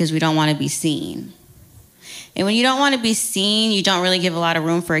ourselves because we don't want to be seen. And when you don't want to be seen, you don't really give a lot of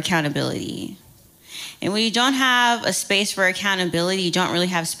room for accountability. And when you don't have a space for accountability, you don't really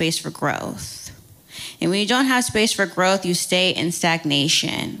have space for growth. And when you don't have space for growth, you stay in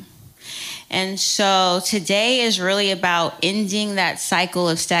stagnation. And so today is really about ending that cycle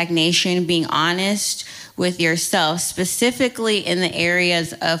of stagnation, being honest with yourself, specifically in the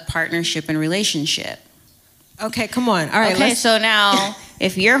areas of partnership and relationship. Okay, come on. All right. Okay, so now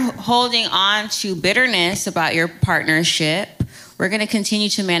if you're holding on to bitterness about your partnership, we're going to continue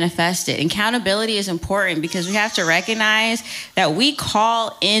to manifest it. Accountability is important because we have to recognize that we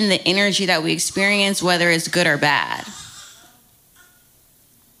call in the energy that we experience, whether it's good or bad.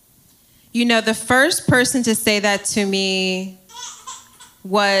 The first person to say that to me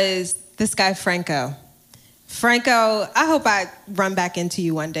was this guy, Franco. Franco, I hope I run back into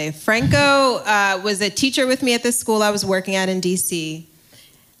you one day. Franco was a teacher with me at this school I was working at in DC.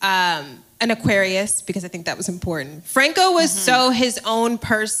 An Aquarius, because I think that was important. Franco was so his own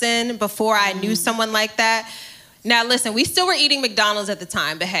person before I knew someone like that. Now, listen, we still were eating McDonald's at the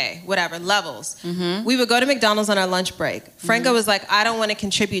time, but hey, whatever, levels. We would go to McDonald's on our lunch break. Franco was like, I don't want to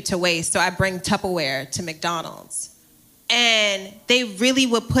contribute to waste, so I bring Tupperware to McDonald's. And they really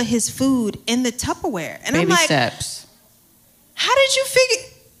would put his food in the Tupperware. And Baby I'm like, steps. How did you figure?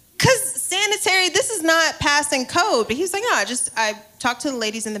 Because sanitary, this is not passing code. But he was like, no, I talked to the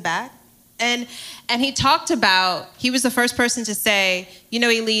ladies in the back. And he talked about, he was the first person to say,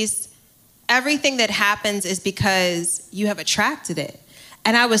 Elise, everything that happens is because you have attracted it.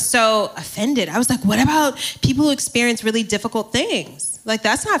 And I was so offended. I was like, what about people who experience really difficult things? Like,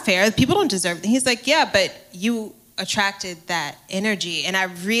 that's not fair. People don't deserve it. And he's like, yeah, but you attracted that energy. And I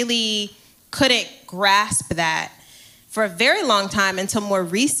really couldn't grasp that for a very long time until I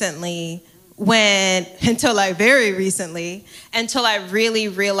really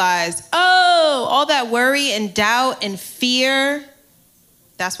realized, all that worry and doubt and fear,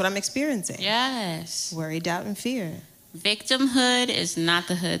 that's what I'm experiencing. Yes. Worry, doubt, and fear. Victimhood is not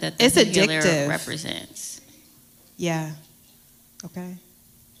the hood that the healer represents. Yeah. Okay.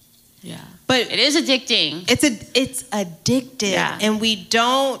 Yeah. But it is addicting. It's addictive. Yeah. And we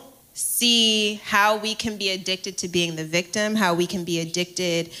don't see how we can be addicted to being the victim, how we can be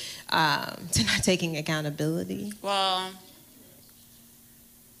addicted to not taking accountability. Well,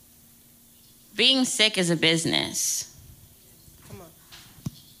 being sick is a business. Come on.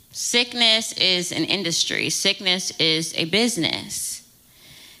 Sickness is an industry. Sickness is a business.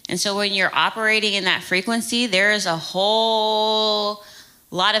 And so when you're operating in that frequency, there is a whole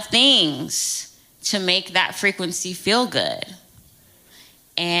lot of things to make that frequency feel good.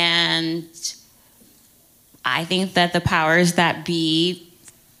 And I think that the powers that be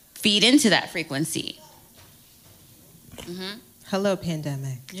feed into that frequency. Hello,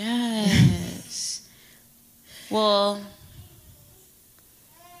 pandemic. Yes. Well,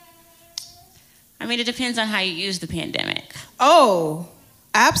 I mean, it depends on how you use the pandemic. Oh,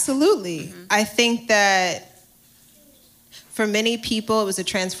 absolutely. I think that for many people, it was a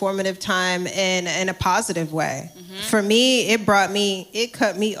transformative time in a positive way. For me, it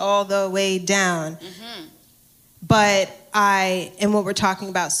cut me all the way down. But and what we're talking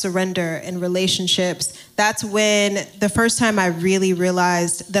about, surrender and relationships, that's when the first time I really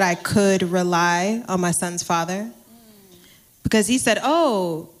realized that I could rely on my son's father. Because he said,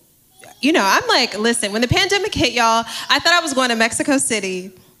 I'm like, listen, when the pandemic hit, y'all, I thought I was going to Mexico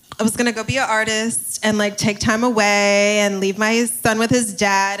City. I was gonna go be an artist and like take time away and leave my son with his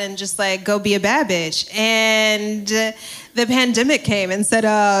dad and just like go be a bad bitch. And the pandemic came and said,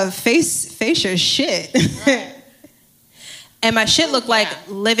 face your shit. Right. And my shit looked like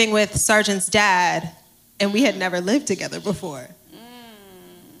living with Sergeant's dad, and we had never lived together before.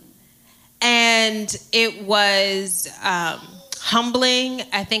 And it was humbling.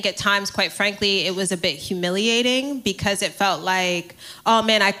 I think at times, quite frankly, it was a bit humiliating because it felt like, oh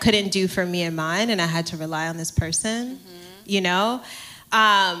man, I couldn't do for me and mine, and I had to rely on this person, you know?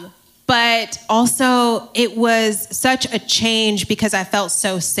 But also, it was such a change because I felt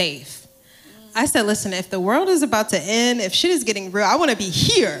so safe. I said, listen, if the world is about to end, if shit is getting real, I want to be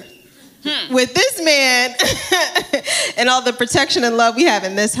here with this man and all the protection and love we have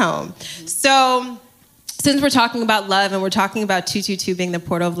in this home. So since we're talking about love and we're talking about 222 being the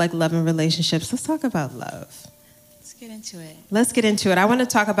portal of like love and relationships, let's talk about love. Let's get into it. Let's get into it. I want to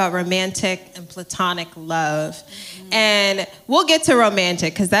talk about romantic and platonic love. And we'll get to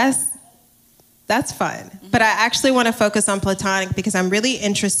romantic because that's fun. But I actually want to focus on platonic because I'm really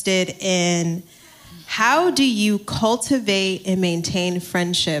interested in how do you cultivate and maintain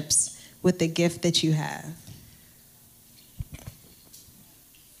friendships with the gift that you have?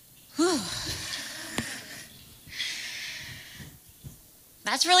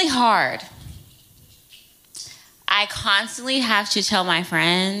 That's really hard. I constantly have to tell my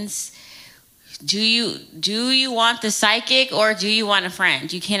friends, do you want the psychic or do you want a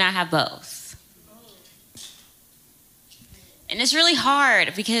friend? You cannot have both. And it's really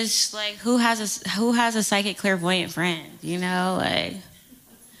hard because, like, who has a psychic clairvoyant friend, you know? Like,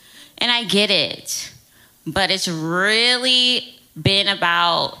 and I get it, but it's really been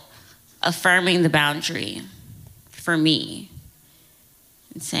about affirming the boundary for me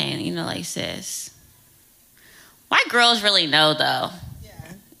and saying, you know, like, sis, white girls really know, though.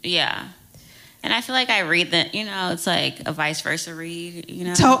 Yeah. And I feel like I read that, you know, it's like a vice versa read, you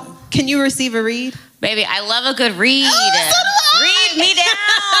know? Can you receive a read? Baby, I love a good read. Read me down.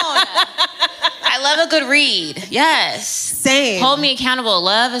 I love a good read. Yes. Same. Hold me accountable.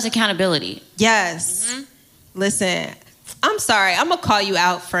 Love is accountability. Yes. Listen, I'm sorry. I'm going to call you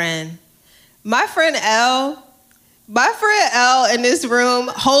out, friend. My friend L in this room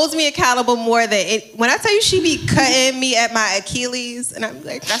holds me accountable more than it. When I tell you she be cutting me at my Achilles, and I'm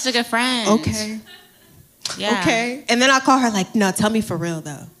like, that's a good friend. Okay. Yeah. Okay. And then I'll call her like, no, tell me for real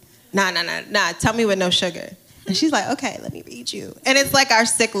though. Nah. Tell me with no sugar. And she's like, okay, let me read you. And it's like our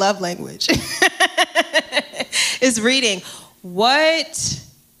sick love language. It's reading.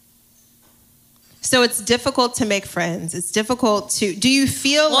 So it's difficult to make friends. It's difficult to, do you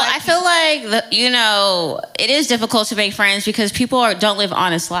feel well, I feel like, you know, it is difficult to make friends because people don't live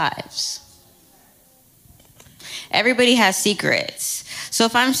honest lives. Everybody has secrets. So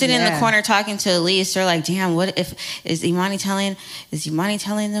if I'm sitting in the corner talking to Elise, they're like, damn, what if, is Imani telling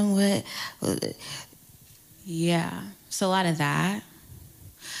them what? Yeah, it's a lot of that.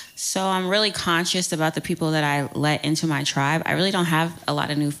 So I'm really conscious about the people that I let into my tribe. I really don't have a lot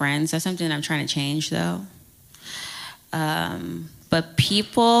of new friends. That's something I'm trying to change, though. But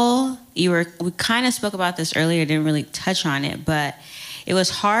people, we kind of spoke about this earlier, didn't really touch on it, but it was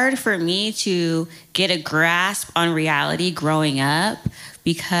hard for me to get a grasp on reality growing up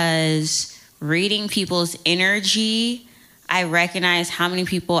because reading people's energy, I recognize how many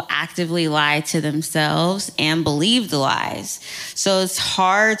people actively lie to themselves and believe the lies. So it's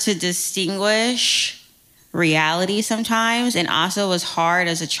hard to distinguish reality sometimes, and also it was hard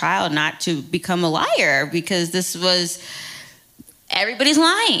as a child not to become a liar because everybody's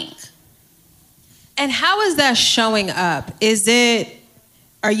lying. And how is that showing up?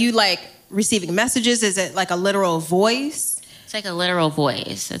 Are you like receiving messages? Is it like a literal voice? It's like a literal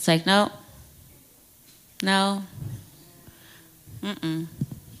voice. It's like, no.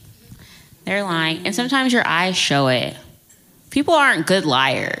 They're lying. And sometimes your eyes show it. People aren't good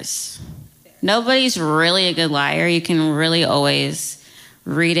liars. Nobody's really a good liar. You can really always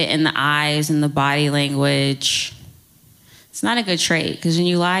read it in the eyes and the body language. It's not a good trait because when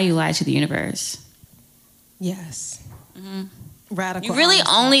you lie to the universe. Yes. Radical. You really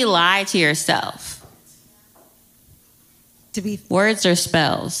only lie to yourself. Words are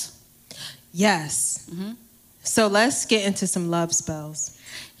spells. Yes. So let's get into some love spells.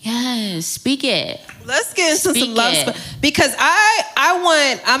 Yes, speak it. Let's get into some love spells. Because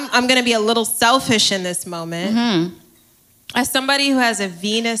I'm going to be a little selfish in this moment. As somebody who has a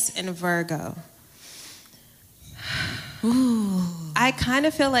Venus in Virgo, I kind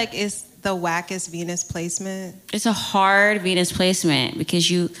of feel like it's the wackest Venus placement. It's a hard Venus placement because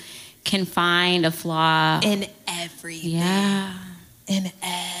you can find a flaw in everything. Yeah. In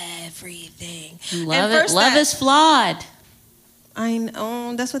everything. Love is flawed. I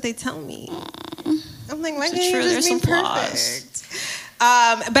know. That's what they tell me. I'm like, why can't you There's just be some perfect?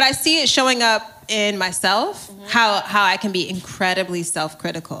 But I see it showing up in myself, how I can be incredibly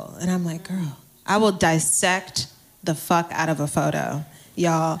self-critical. And I'm like, girl, I will dissect the fuck out of a photo.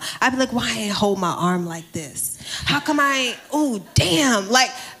 Y'all, I'd be like, why I hold my arm like this? How come oh, damn. Like,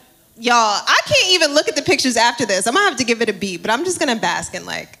 y'all, I can't even look at the pictures after this. I'm gonna have to give it a beat, but I'm just gonna bask in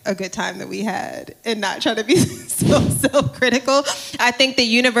like a good time that we had and not try to be so self-critical. I think the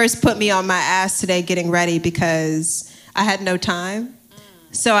universe put me on my ass today getting ready because I had no time.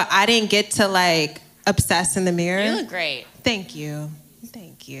 So I didn't get to like obsess in the mirror. You look great. Thank you.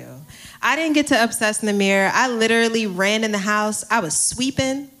 I didn't get to obsess in the mirror. I literally ran in the house. I was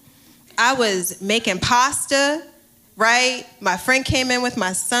sweeping. I was making pasta, right? My friend came in with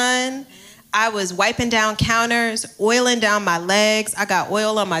my son. I was wiping down counters, oiling down my legs. I got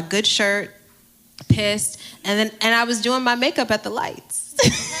oil on my good shirt, pissed. And I was doing my makeup at the lights.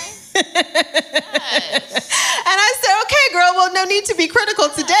 Okay. Yes. And I said, okay, girl, well, no need to be critical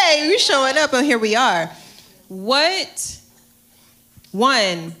today. You're showing up and here we are.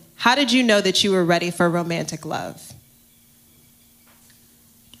 How did you know that you were ready for romantic love?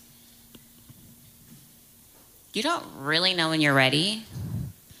 You don't really know when you're ready.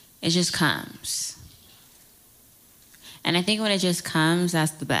 It just comes. And I think when it just comes,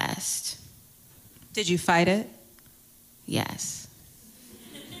 that's the best. Did you fight it? Yes.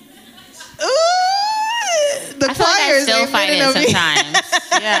 Ooh, I feel like I still fight it sometimes.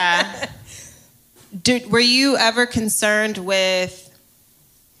 Yeah. Were you ever concerned with...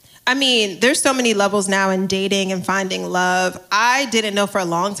 I mean, there's so many levels now in dating and finding love. I didn't know for a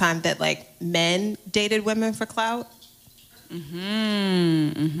long time that like men dated women for clout.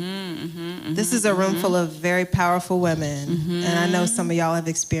 This is a room full of very powerful women, and I know some of y'all have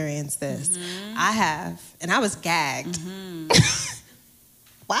experienced this. I have, and I was gagged.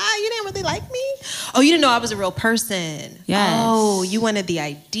 Why? You didn't really like me? Oh, you didn't know I was a real person. Yes. Oh, you wanted the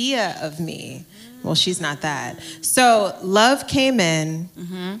idea of me. Well, she's not that. So love came in.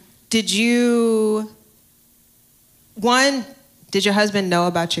 Did your husband know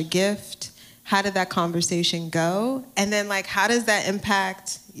about your gift? How did that conversation go? And then, like, how does that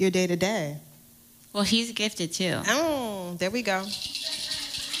impact your day-to-day? Well, he's gifted, too. Oh, there we go.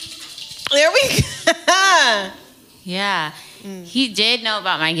 There we go. Yeah. He did know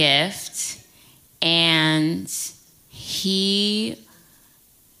about my gift, and he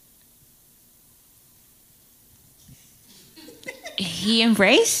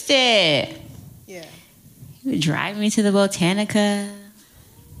embraced it. Yeah. He would drive me to the Botanica.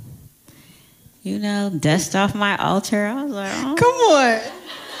 You know, dust off my altar. I was like, oh. Come on.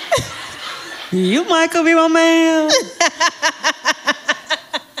 You might could be my man.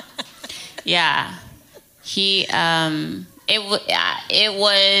 Yeah. He, it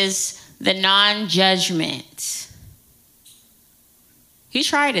was the non-judgment. He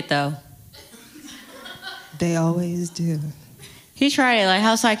tried it, though. They always do. He tried it. Like,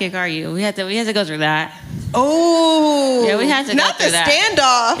 how psychic are you? We had to go through that. Oh. Yeah, we had to go through that. Not the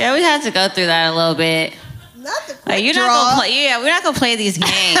standoff. Yeah, we had to go through that a little bit. Not the quick like, you're draw. not gonna play. Yeah, we're not gonna play these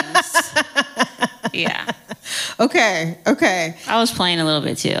games. Yeah. Okay. I was playing a little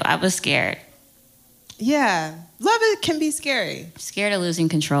bit too. I was scared. Yeah. Love it can be scary. Scared of losing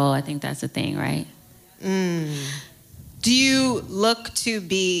control. I think that's the thing, right? Do you look to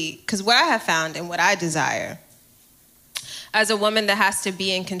be, because what I have found and what I desire as a woman that has to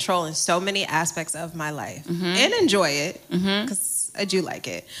be in control in so many aspects of my life and enjoy it, because I do like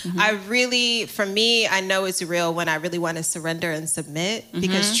it. I really, for me, I know it's real when I really want to surrender and submit,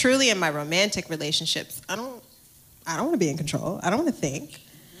 because truly in my romantic relationships, I don't want to be in control. I don't want to think.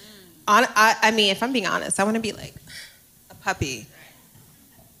 I mean, if I'm being honest, I want to be like a puppy.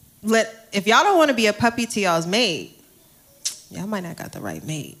 If y'all don't want to be a puppy to y'all's mate, y'all might not got the right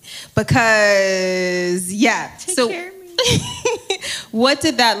mate. Because, yeah. Take care of me. What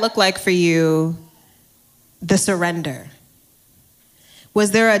did that look like for you, the surrender?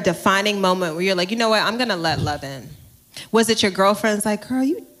 Was there a defining moment where you're like, you know what, I'm going to let love in? Was it your girlfriend's like, girl,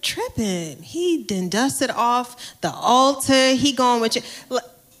 you tripping. He done dusted off the altar. He going with you,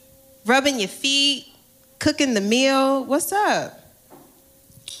 rubbing your feet, cooking the meal. What's up?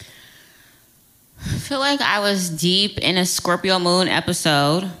 I feel like I was deep in a Scorpio moon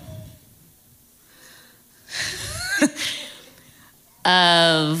episode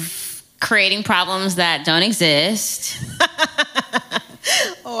of creating problems that don't exist.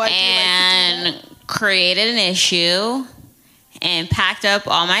 And created an issue and packed up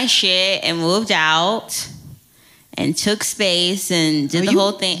all my shit and moved out and took space and did the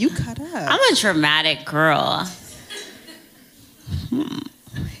whole thing. You cut up. I'm a dramatic girl.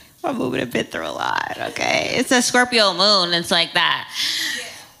 My moving have been through a lot, okay? It's a Scorpio moon. It's like that. Yeah.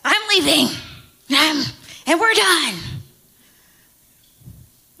 I'm leaving. And we're done.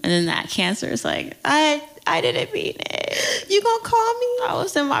 And then that Cancer is like, I didn't mean it. You gonna call me? I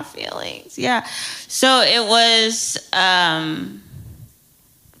was in my feelings. Yeah. So it was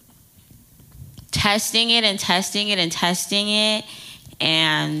testing it and testing it and testing it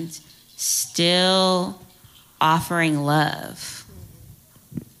and still offering love.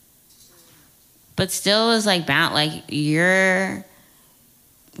 But still is like bound, like we're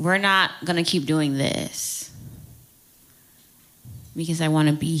not gonna keep doing this because I want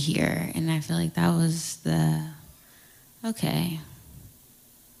to be here. And I feel like that was okay.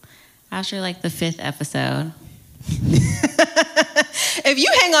 After like the 5th episode. If you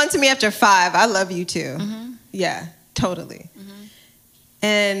hang on to me after 5, I love you too. Mm-hmm. Yeah, totally. Mm-hmm.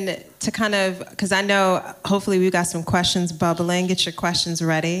 And to kind of, because I know hopefully we've got some questions bubbling, get your questions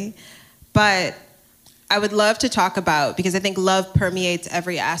ready. But I would love to talk about, because I think love permeates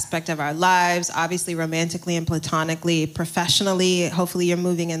every aspect of our lives, obviously romantically and platonically, professionally. Hopefully you're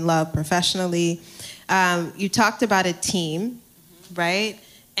moving in love professionally. You talked about a team, right?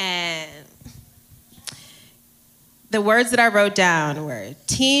 And the words that I wrote down were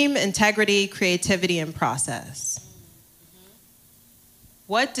team, integrity, creativity, and process.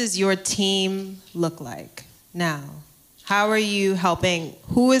 What does your team look like now? How are you helping?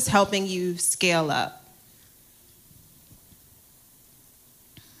 Who is helping you scale up?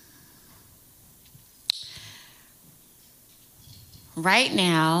 Right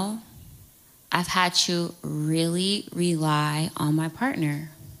now, I've had to really rely on my partner.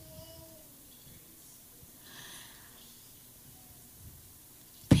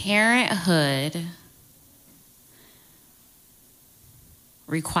 Parenthood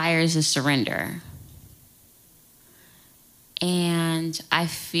requires a surrender. And I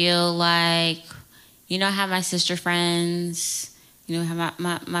feel like, you know, I have my sister friends, you know, I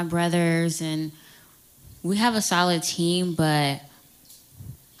have my brothers, and we have a solid team, but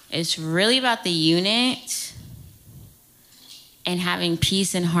it's really about the unit and having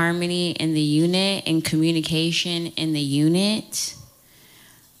peace and harmony in the unit and communication in the unit.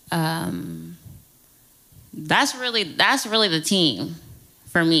 That's really the team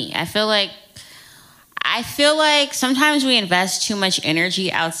for me. I feel like sometimes we invest too much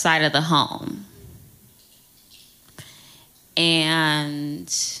energy outside of the home. And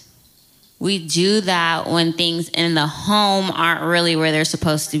we do that when things in the home aren't really where they're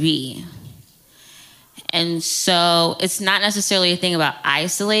supposed to be. And so it's not necessarily a thing about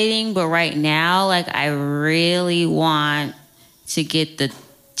isolating, but right now, like, I really want to get the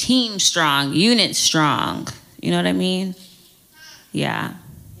team strong, unit strong. You know what I mean? Yeah.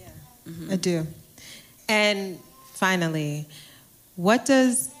 Yeah, mm-hmm. I do. And finally, what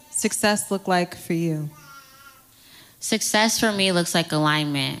does success look like for you? Success for me looks like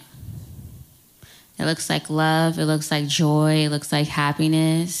alignment. It looks like love. It looks like joy. It looks like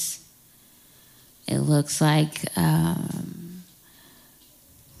happiness. It looks like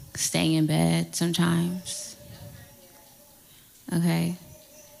staying in bed sometimes. Okay.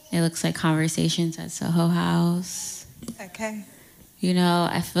 It looks like conversations at Soho House. Okay. You know,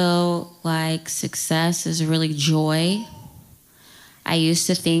 I feel like success is really joy. I used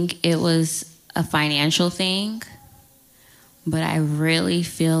to think it was a financial thing, but I really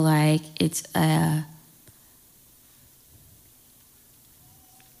feel like it's how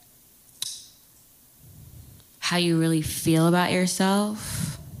you really feel about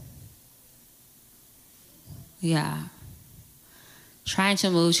yourself. Yeah. Trying to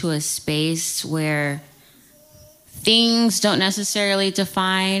move to a space where things don't necessarily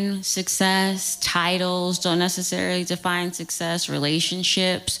define success, titles don't necessarily define success,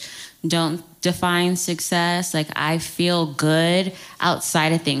 relationships don't define success. Like, I feel good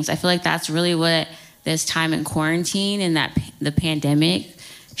outside of things. I feel like that's really what this time in quarantine and that the pandemic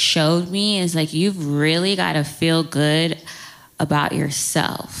showed me, is like, you've really got to feel good about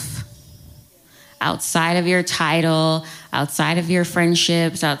yourself. Outside of your title, outside of your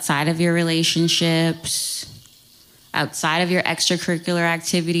friendships, outside of your relationships, outside of your extracurricular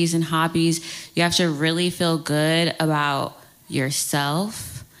activities and hobbies, you have to really feel good about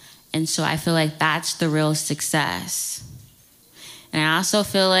yourself. And so I feel like that's the real success. And I also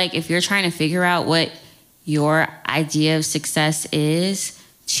feel like if you're trying to figure out what your idea of success is,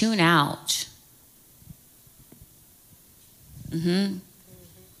 tune out. Mm-hmm.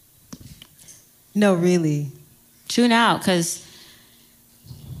 No, really. Tune out, because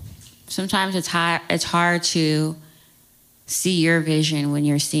sometimes it's hard to see your vision when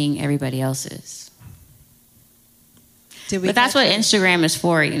you're seeing everybody else's. But that's what Instagram is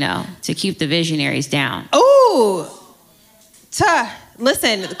for, to keep the visionaries down. Ooh.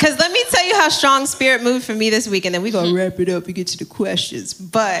 Listen, because let me tell you how strong spirit moved for me this week, and then we're going to wrap it up and get to the questions.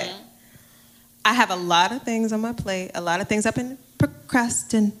 But I have a lot of things on my plate, a lot of things I've been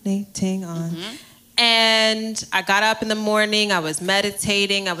procrastinating on. And I got up in the morning, I was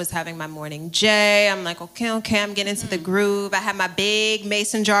meditating, I was having my morning J. I'm like, okay, I'm getting into the groove. I had my big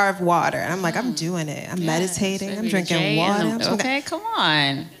mason jar of water. And I'm like, I'm doing it. I'm meditating, I'm drinking water. Okay, come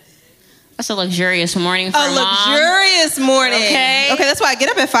on. That's a luxurious morning for a mom. Luxurious morning. Okay, that's why I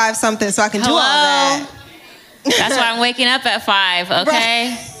get up at 5 something so I can do all that. That's why I'm waking up at 5, okay?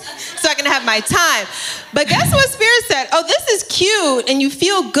 Right. So I can have my time. But guess what Spirit said? Oh, this is cute and you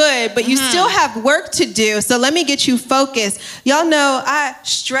feel good, but you still have work to do. So let me get you focused. Y'all know I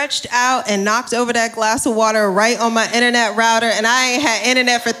stretched out and knocked over that glass of water right on my internet router, and I ain't had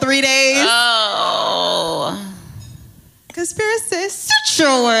internet for 3 days. Oh. Because Spirit says, sit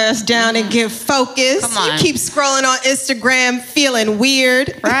your ass down and get focused. Come on. You keep scrolling on Instagram feeling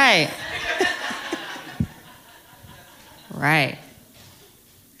weird. Right. Right.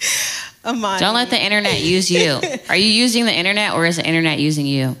 Imani. Don't let the internet use you. Are you using the internet or is the internet using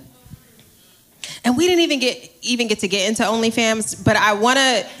you? And we didn't even get to get into OnlyFans, but I want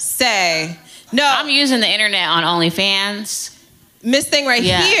to say, no. I'm using the internet on OnlyFans. Miss Thing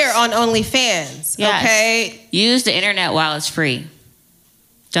here on OnlyFans, okay? Use the internet while it's free.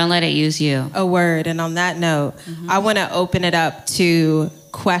 Don't let it use you. A word. And on that note, I want to open it up to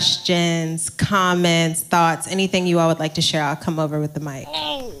questions, comments, thoughts, anything you all would like to share. I'll come over with the mic.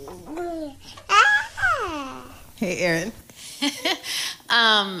 Hey, Erin.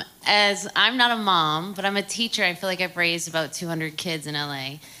 As I'm not a mom, but I'm a teacher, I feel like I've raised about 200 kids in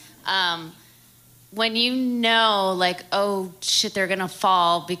LA. When you know, like, oh, shit, they're going to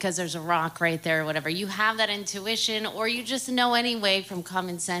fall because there's a rock right there or whatever, you have that intuition, or you just know anyway from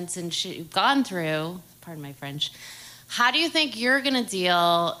common sense and shit you've gone through, pardon my French, how do you think you're going to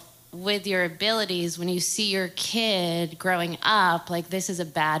deal with your abilities when you see your kid growing up, like this is a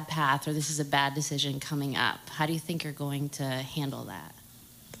bad path or this is a bad decision coming up? How do you think you're going to handle that?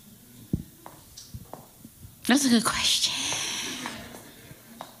 That's a good question.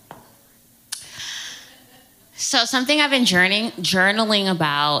 So something I've been journaling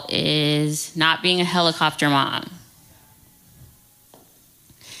about is not being a helicopter mom.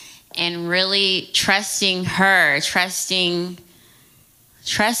 And really trusting her.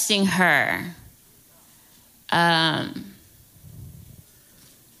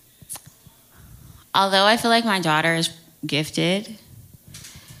 Although I feel like my daughter is gifted,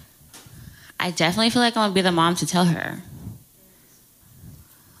 I definitely feel like I'm gonna be the mom to tell her.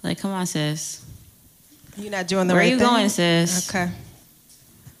 Like, come on, sis. You're not doing the right thing? Where are you going, sis? Okay.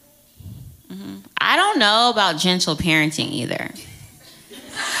 I don't know about gentle parenting either.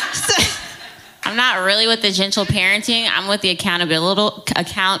 I'm not really with the gentle parenting. I'm with the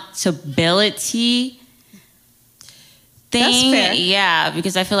accountability thing. That's fair. Yeah,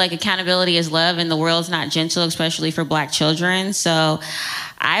 because I feel like accountability is love and the world's not gentle, especially for Black children. So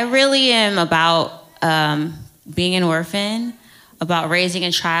I really am about being an orphan, about raising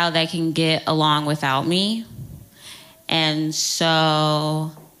a child that can get along without me. And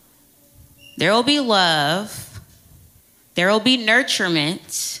so there will be love. There will be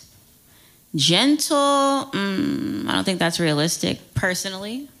nurturement. Gentle, I don't think that's realistic,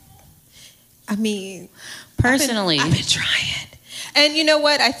 personally. I mean, personally. I've been trying. And you know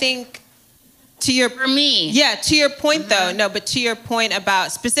what? I think for me. Yeah, to your point though. No, but to your point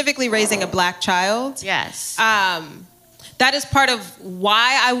about specifically raising a Black child. Yes. That is part of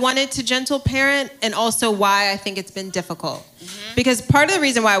why I wanted to gentle parent and also why I think it's been difficult. Because part of the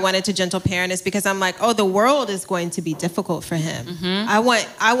reason why I wanted to gentle parent is because I'm like, oh, the world is going to be difficult for him. I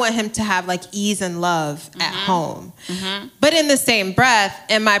want him to have like ease and love at home. But in the same breath,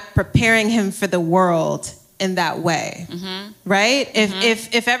 am I preparing him for the world in that way? Right?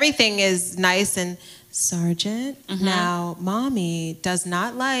 If everything is nice and Sergeant, now mommy does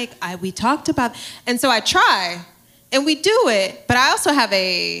not like, we talked about, and so I try. And we do it, but I also have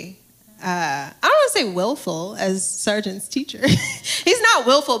I don't want to say willful as Sergeant's teacher. He's not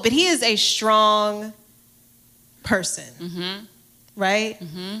willful, but he is a strong person, right?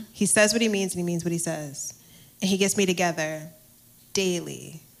 He says what he means and he means what he says. And he gets me together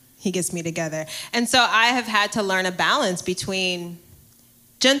daily. He gets me together. And so I have had to learn a balance between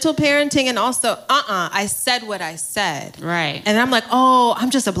gentle parenting and also, I said what I said. Right. And I'm like, oh, I'm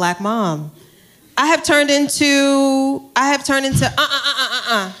just a Black mom. I have turned into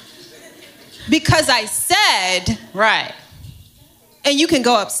because I said right, and you can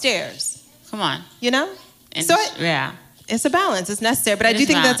go upstairs. Come on, you know. And so yeah, It's a balance. It's necessary. But I It do is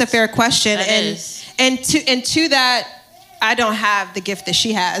think that's a balance. fair question. That and is. and to that, I don't have the gift that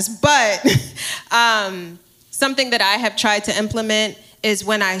she has. But something that I have tried to implement is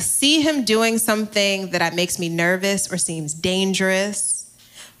when I see him doing something that makes me nervous or seems dangerous,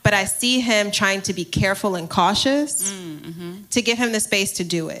 but I see him trying to be careful and cautious, to give him the space to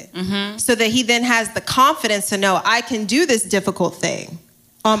do it. So that he then has the confidence to know I can do this difficult thing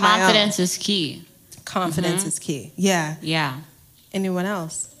on my own. Confidence is key. Confidence is key. Yeah. Yeah. Anyone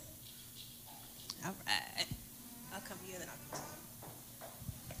else? All right. I'll come to you and then I'll come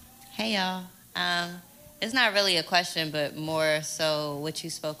to you. Hey y'all. It's not really a question, but more so what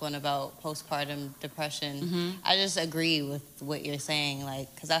you spoke on about postpartum depression. I just agree with what you're saying,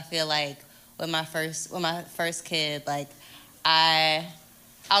 like, because I feel like with my first kid, like,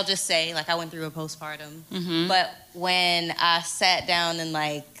 I'll just say, like, I went through a postpartum, but when I sat down and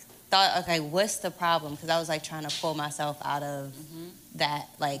like thought, okay, what's the problem? Because I was like trying to pull myself out of that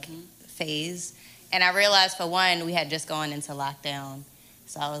like phase, and I realized for one, we had just gone into lockdown.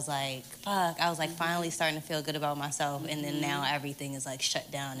 So I was like, fuck. I was like finally starting to feel good about myself. And then now everything is like shut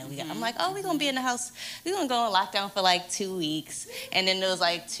down. And I'm like, oh, we're going to be in the house. We're going to go in lockdown for like 2 weeks. And then it was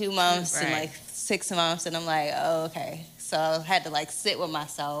like 2 months and like 6 months. And I'm like, oh, okay. So I had to like sit with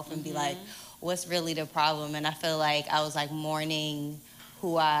myself and be like, what's really the problem? And I feel like I was like mourning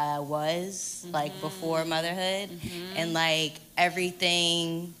who I was like before motherhood. And like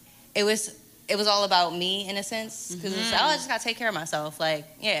everything, it was all about me in a sense, because I just gotta take care of myself, like,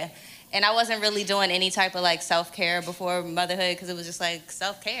 yeah. And I wasn't really doing any type of like self-care before motherhood, because it was just like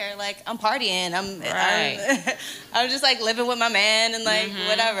self-care, like I'm partying, I'm just like living with my man and like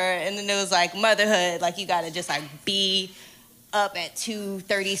whatever. And then it was like motherhood, like you gotta just like be up at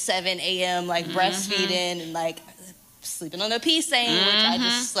 2:37 a.m. like breastfeeding and like sleeping on a pea sandwich, which I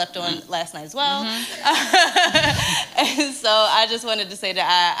just slept on last night as well. And so I just wanted to say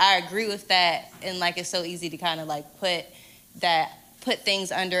that I agree with that, and like it's so easy to kind of like put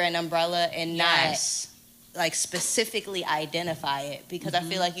things under an umbrella and not like specifically identify it, because I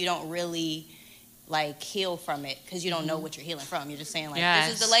feel like you don't really like heal from it because you don't know what you're healing from. You're just saying like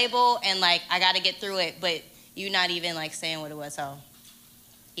this is the label and like I got to get through it, but you're not even like saying what it was. So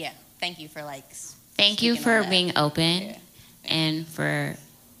yeah, thank you for like Thank you for being open and for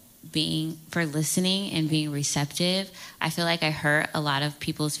listening and being receptive. I feel like I hurt a lot of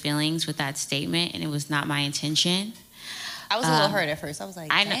people's feelings with that statement, and it was not my intention. I was a little hurt at first. I was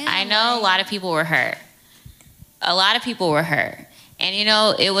like, I know a lot of people were hurt. A lot of people were hurt. And, you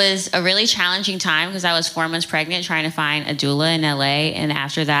know, it was a really challenging time because I was 4 months pregnant trying to find a doula in LA. And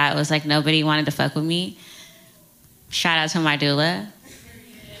after that, it was like nobody wanted to fuck with me. Shout out to my doula.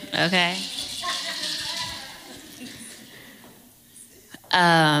 Okay.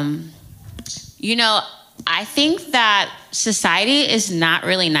 You know, I think that society is not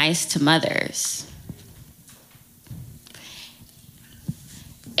really nice to mothers.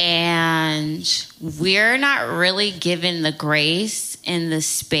 And we're not really given the grace and the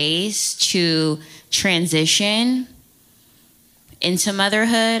space to transition into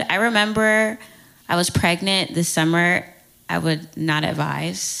motherhood. I remember I was pregnant this summer. I would not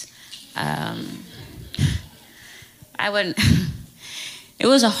advise. I wouldn't. It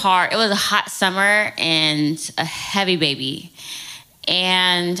was a hot summer and a heavy baby.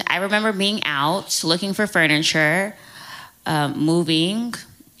 And I remember being out looking for furniture, moving,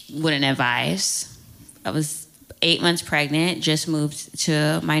 wouldn't advise. I was 8 months pregnant, just moved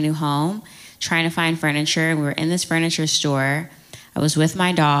to my new home, trying to find furniture. We were in this furniture store. I was with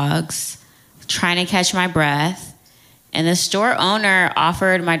my dogs, trying to catch my breath. And the store owner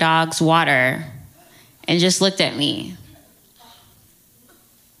offered my dogs water and just looked at me.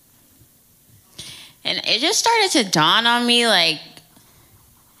 And it just started to dawn on me, like,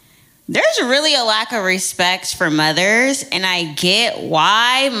 there's really a lack of respect for mothers, and I get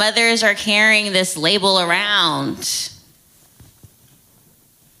why mothers are carrying this label around.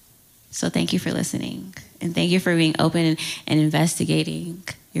 So thank you for listening, and thank you for being open and investigating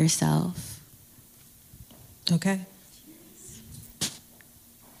yourself. Okay.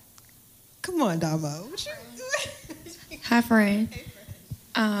 Come on, Damo. Hi, friend.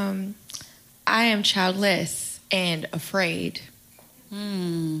 I am childless and afraid.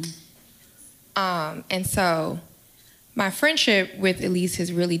 And so my friendship with Elise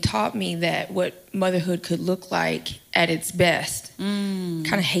has really taught me that what motherhood could look like at its best.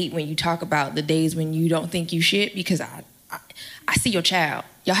 Kind of hate when you talk about the days when you don't think you shit, because I see your child.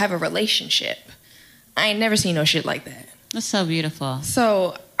 Y'all have a relationship. I ain't never seen no shit like that. That's so beautiful.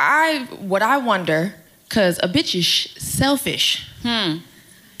 So what I wonder, because a bitch is selfish.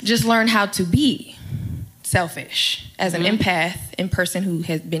 Just learn how to be selfish. As an empath and person who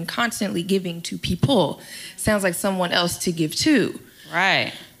has been constantly giving to people, sounds like someone else to give to.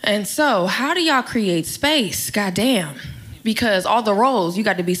 Right. And so, how do y'all create space? Goddamn. Because all the roles, you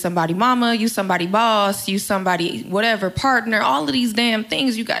got to be somebody mama, you somebody boss, you somebody whatever, partner, all of these damn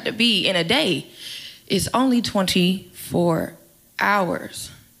things you got to be in a day. It's only 24 hours.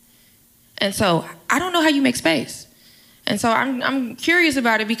 And so, I don't know how you make space. And so I'm curious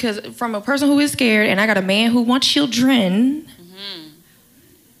about it because from a person who is scared, and I got a man who wants children.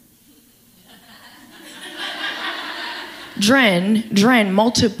 Dren,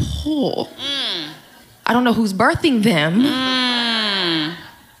 multiple. I don't know who's birthing them.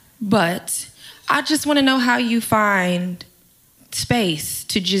 But I just want to know how you find space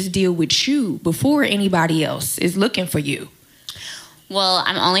to just deal with you before anybody else is looking for you. Well,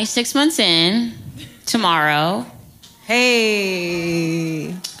 I'm only 6 months in tomorrow.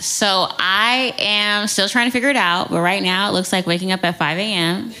 Hey. So I am still trying to figure it out, but right now it looks like waking up at 5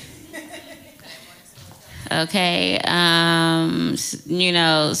 a.m. Okay,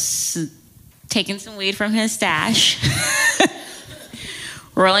 taking some weed from his stash,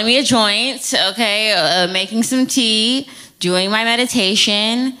 rolling me a joint, okay, making some tea, doing my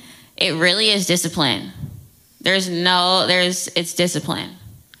meditation. It really is discipline. It's discipline.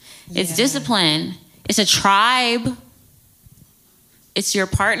 Yeah. It's discipline. It's a tribe. It's your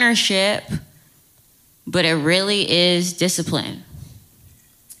partnership, but it really is discipline.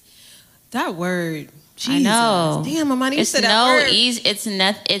 That word, Jesus. I know. Damn, Imani, you said that word.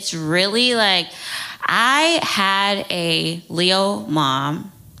 It's really like, I had a Leo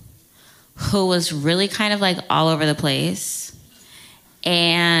mom who was really kind of like all over the place,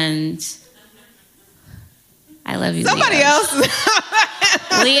 and I love you, Somebody Leos. else.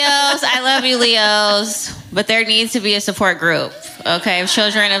 Leos, I love you, Leos. But there needs to be a support group, okay, of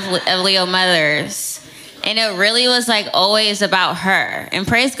children of Leo mothers. And it really was like always about her. And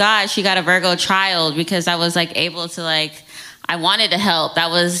praise God, she got a Virgo child, because I was like able to I wanted to help.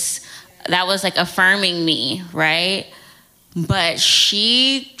 That was like affirming me, right? But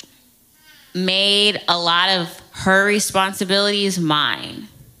she made a lot of her responsibilities mine.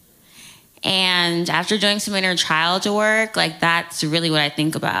 And after doing some inner child work, that's really what I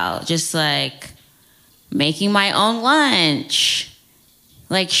think about. Just making my own lunch.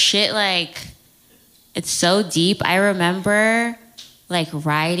 It's so deep. I remember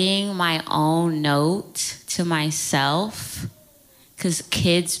writing my own note to myself, because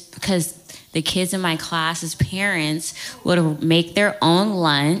the kids in my class's parents would make their own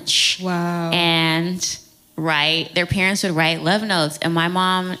lunch. Wow. And their parents would write love notes, and my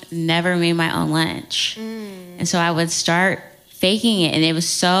mom never made my own lunch. And so I would start faking it, and it was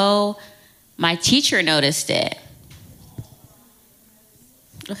so, my teacher noticed it.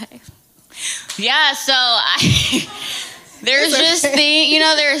 Okay. Yeah, so there's just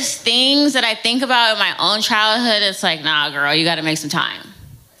there's things that I think about in my own childhood. It's like, nah, girl, you got to make some time.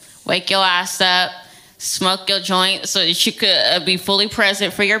 Wake your ass up, smoke your joint so that you could be fully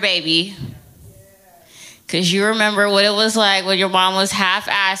present for your baby. Because you remember what it was like when your mom was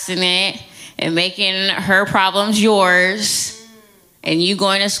half-assing it and making her problems yours, and you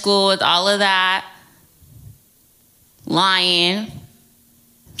going to school with all of that, lying,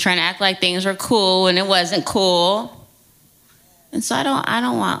 trying to act like things were cool when it wasn't cool. And so I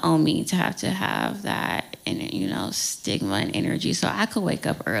don't want Omi to have that, stigma and energy. So I could wake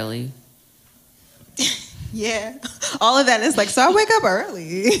up early. Yeah, all of that is so I wake up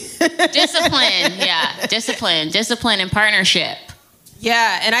early. Discipline, yeah, discipline and partnership.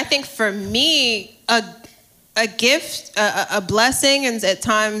 Yeah, and I think for me, a gift, a blessing, and at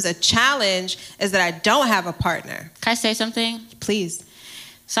times a challenge is that I don't have a partner. Can I say something? Please.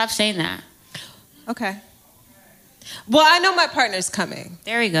 Stop saying that. Okay. Well, I know my partner's coming.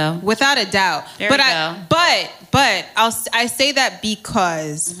 There we go. Without a doubt. But I say that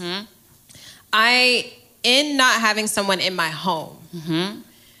because in not having someone in my home,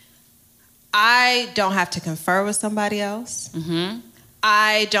 I don't have to confer with somebody else.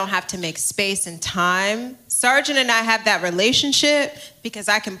 I don't have to make space and time. Sergeant and I have that relationship because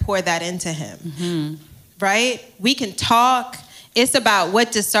I can pour that into him. Right? We can talk. It's about,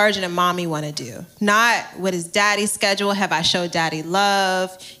 what does Sergeant and Mommy want to do? Not what is Daddy's schedule? Have I showed Daddy love?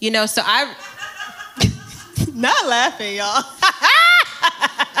 So I... Not laughing, y'all.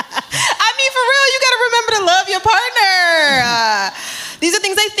 I mean, for real, you got to remember to love your partner. These are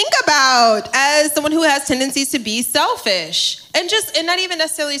things I think about as someone who has tendencies to be selfish. And not even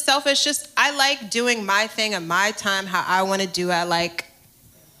necessarily selfish, just I like doing my thing at my time, how I want to do it. I like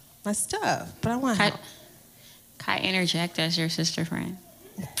my stuff, but I want help. Can I interject as your sister friend?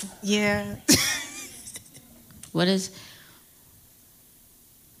 Yeah. What is...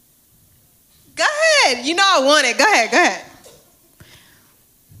 Go ahead. You know I want it. Go ahead.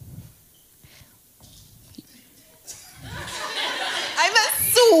 I'm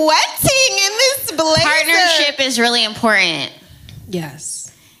sweating in this blazer. Partnership is really important.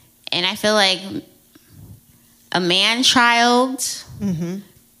 Yes. And I feel like a man-child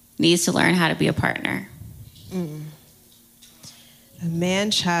needs to learn how to be a partner. A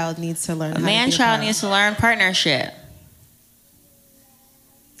man-child needs to learn. A man-child needs to learn partnership.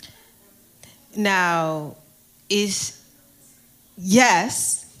 Now,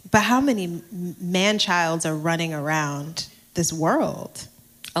 yes, but how many man-childs are running around this world?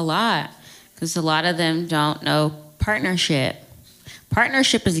 A lot, because a lot of them don't know partnership.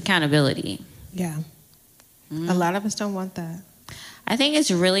 Partnership is accountability. Yeah. A lot of us don't want that. I think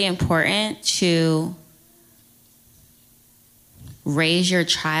it's really important to raise your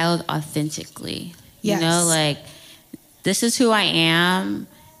child authentically. Yes. You know, like, this is who I am,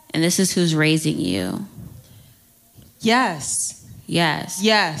 and this is who's raising you. Yes.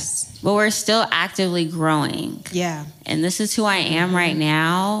 But we're still actively growing. Yeah. And this is who I am right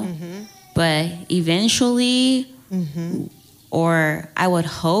now. But eventually, or I would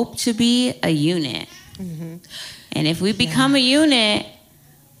hope to be a unit. And if we become a unit,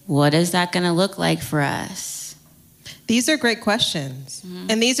 what is that going to look like for us? These are great questions.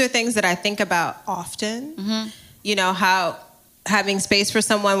 And these are things that I think about often. You know, how having space for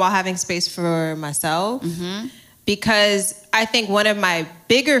someone while having space for myself. Because I think one of my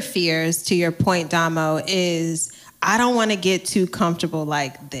bigger fears, to your point, Damo, is I don't want to get too comfortable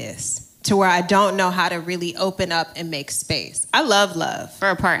like this, to where I don't know how to really open up and make space. I love love. For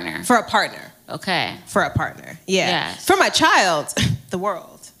a partner. For a partner. Okay. For a partner. Yeah. Yes. For my child, the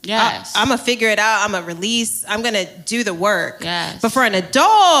world. Yes. I'm going to figure it out. I'm going to release. I'm going to do the work. Yes. But for an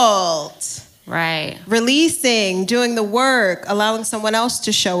adult, Right. releasing, doing the work, allowing someone else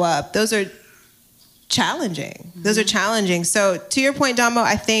to show up, those are challenging. Those are challenging. So to your point, Damo,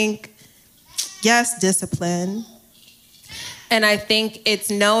 I think, yes, discipline. And I think it's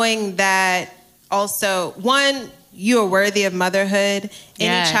knowing that also, one, you are worthy of motherhood.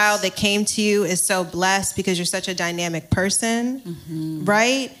 Any child that came to you is so blessed because you're such a dynamic person,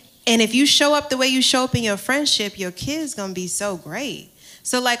 right? And if you show up the way you show up in your friendship, your kid's gonna be so great.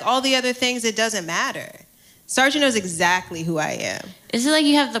 So like all the other things, it doesn't matter. Sergeant knows exactly who I am. Is it like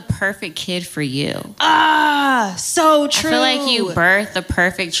you have the perfect kid for you? Ah, so true. I feel like you birthed the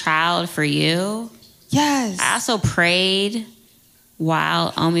perfect child for you. Yes. I also prayed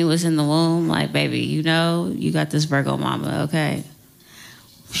while Omi was in the womb, like, baby, you know, you got this Virgo mama, okay?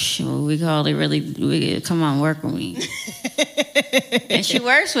 We can only really, come on, work with me. And she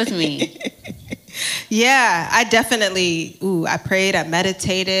works with me. Yeah, I definitely, I prayed, I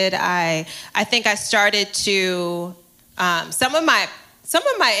meditated. I think I started to, some of my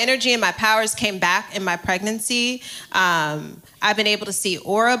energy and my powers came back in my pregnancy. I've been able to see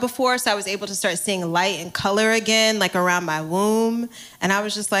aura before, so I was able to start seeing light and color again, like around my womb. And I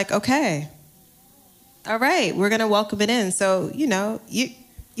was just like, okay, all right, we're gonna welcome it in. So, you know,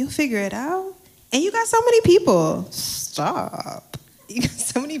 you'll figure it out. And you got so many people. Stop. You got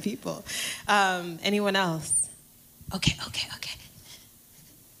so many people. Anyone else? Okay.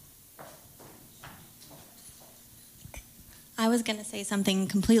 I was going to say something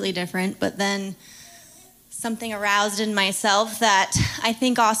completely different, but then something aroused in myself that I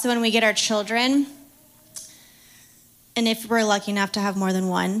think also when we get our children, and if we're lucky enough to have more than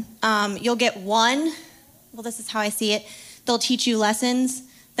one, you'll get one. Well, this is how I see it. They'll teach you lessons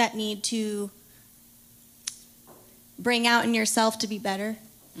that need to bring out in yourself to be better.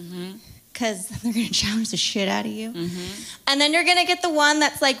 Because they're going to challenge the shit out of you. And then you're going to get the one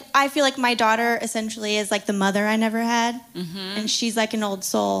that's like, I feel like my daughter essentially is like the mother I never had. And she's like an old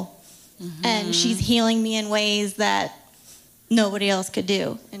soul. And she's healing me in ways that nobody else could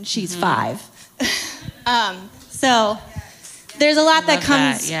do. And she's 5. So there's a lot that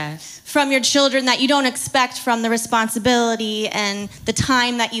comes from your children that you don't expect from the responsibility and the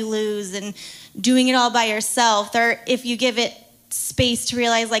time that you lose and doing it all by yourself. If you give it space to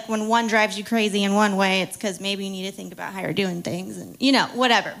realize, like, when one drives you crazy in one way, it's because maybe you need to think about how you're doing things and, you know,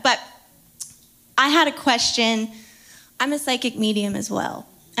 whatever. But I had a question. I'm a psychic medium as well.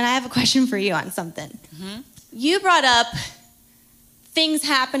 And I have a question for you on something. You brought up things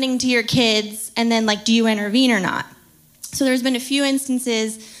happening to your kids and then, like, do you intervene or not? So there's been a few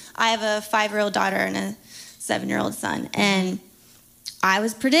instances. I have a 5-year-old daughter and a 7-year-old son. And I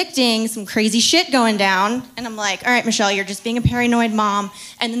was predicting some crazy shit going down. And I'm like, all right, Michelle, you're just being a paranoid mom.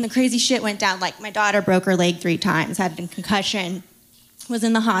 And then the crazy shit went down. Like, my daughter broke her leg 3 times, had a concussion, was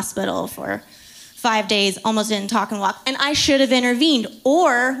in the hospital for 5 days, almost didn't talk and walk, and I should have intervened.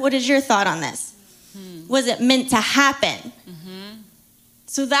 Or what is your thought on this? Was it meant to happen?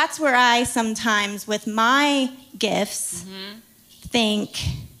 So that's where I sometimes, with my gifts, think,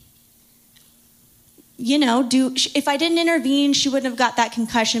 you know, if I didn't intervene, she wouldn't have got that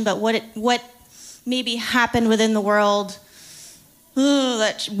concussion, but what maybe happened within the world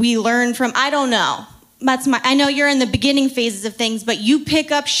that we learned from, I don't know. I know you're in the beginning phases of things, but you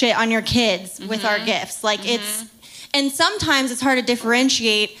pick up shit on your kids with our gifts. Like and sometimes it's hard to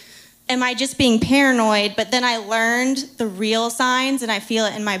differentiate. Am I just being paranoid? But then I learned the real signs and I feel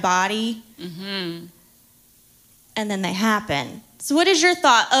it in my body. And then they happen. So what is your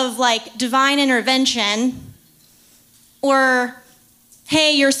thought of like divine intervention, or,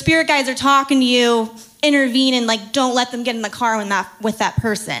 hey, your spirit guides are talking to you, intervene and like don't let them get in the car with that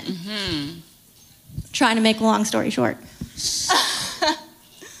person? Trying to make a long story short.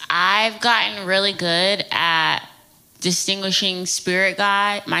 I've gotten really good at distinguishing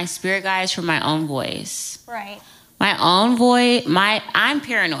my spirit guides from my own voice. Right. My own voice, I'm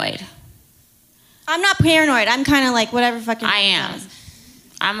paranoid. I'm not paranoid. I'm kind of like whatever fucking. I am.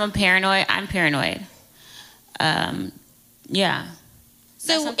 I'm paranoid. Yeah.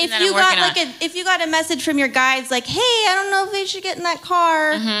 So if you got a message from your guides like, hey, I don't know if they should get in that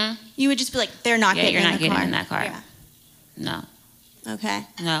car, you would just be like, they're not getting in the car. You're not getting in that car. Yeah. No. Okay.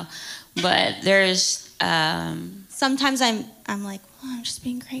 No. But there's sometimes I'm like, well, I'm just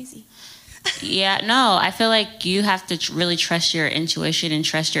being crazy. Yeah, no, I feel like you have to really trust your intuition and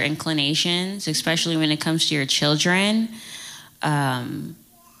trust your inclinations, especially when it comes to your children.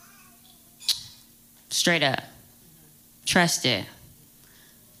 Straight up. Trust it.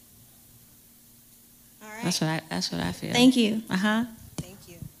 All right. That's what I feel. Thank you. Thank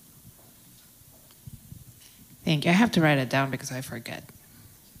you. Thank you. I have to write it down because I forget.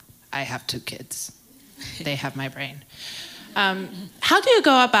 I have 2 kids. They have my brain. How do you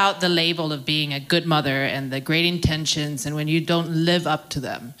go about the label of being a good mother and the great intentions, and when you don't live up to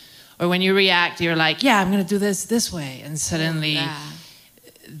them? Or when you react, you're like, yeah, I'm going to do this way. And suddenly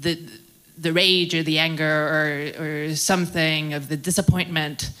the rage or the anger or something of the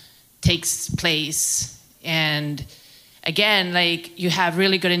disappointment takes place. And again, like you have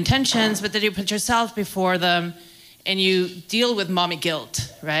really good intentions, but then you put yourself before them and you deal with mommy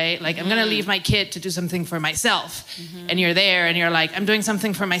guilt, right? Like, I'm going to leave my kid to do something for myself. And you're there and you're like, I'm doing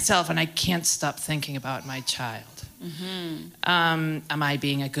something for myself and I can't stop thinking about my child. Am I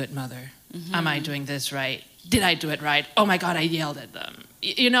being a good mother? Am I doing this right? Did I do it right? Oh my God, I yelled at them.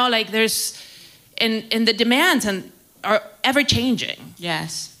 You know, like there's, and the demands are ever changing.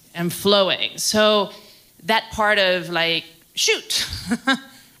 Yes. And flowing. So that part of like, shoot,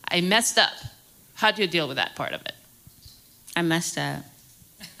 I messed up. How do you deal with that part of it? I messed up.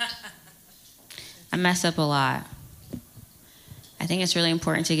 I mess up a lot. I think it's really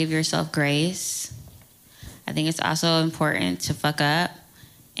important to give yourself grace. I think it's also important to fuck up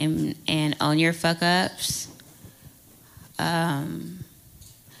and own your fuck ups. In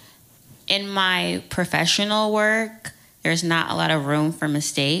my professional work, there's not a lot of room for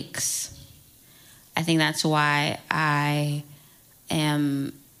mistakes. I think that's why I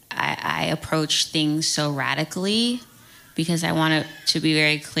approach things so radically, because I want it to be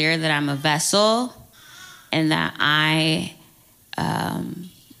very clear that I'm a vessel and that I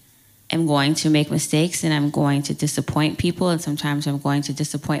am going to make mistakes and I'm going to disappoint people, and sometimes I'm going to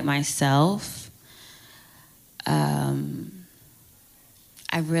disappoint myself.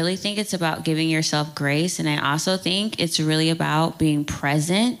 I really think it's about giving yourself grace, and I also think it's really about being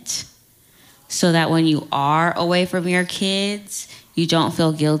present so that when you are away from your kids, you don't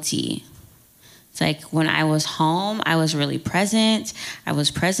feel guilty. It's like when I was home, I was really present. I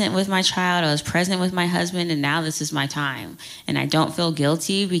was present with my child. I was present with my husband, and now this is my time. And I don't feel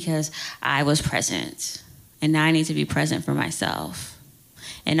guilty because I was present. And now I need to be present for myself.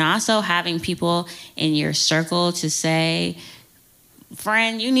 And also having people in your circle to say,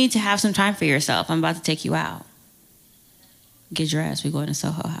 friend, you need to have some time for yourself. I'm about to take you out. Get dressed. We're going to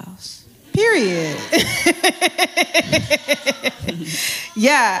Soho House. Period.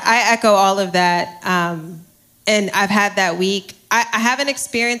 Yeah, I echo all of that. And I've had that week. I haven't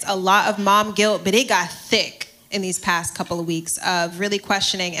experienced a lot of mom guilt, but it got thick in these past couple of weeks of really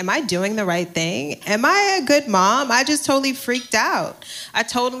questioning, am I doing the right thing? Am I a good mom? I just totally freaked out. I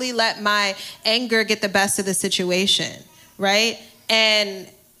totally let my anger get the best of the situation, right? And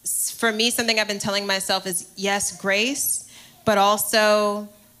for me, something I've been telling myself is, yes, grace, but also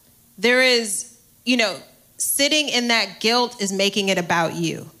there is, sitting in that guilt is making it about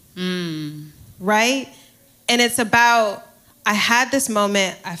you, right? And it's about I had this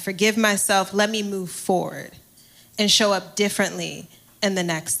moment, I forgive myself, let me move forward and show up differently in the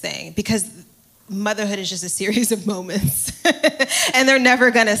next thing. Because motherhood is just a series of moments and they're never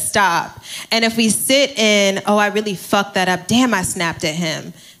gonna stop. And if we sit in, oh, I really fucked that up, damn, I snapped at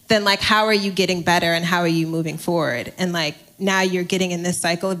him, then like, how are you getting better and how are you moving forward? And like, now you're getting in this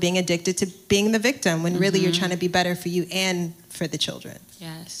cycle of being addicted to being the victim when really you're trying to be better for you and for the children.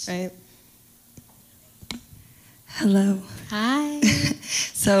 Yes. Right? Hello. Hi.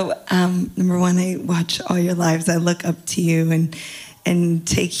 So, number one, I watch all your lives. I look up to you and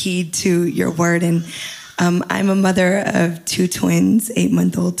take heed to your word. And I'm a mother of 2 twins,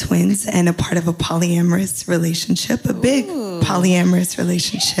 8-month-old twins, and a part of a polyamorous relationship, a big polyamorous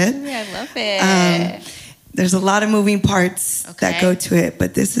relationship. Ooh, I love it. There's a lot of moving parts that go to it,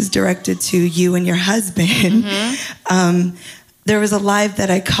 but this is directed to you and your husband. There was a live that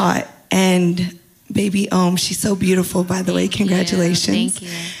I caught, and baby she's so beautiful, by the way. Congratulations.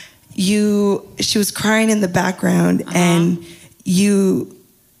 Thank you. She was crying in the background, and you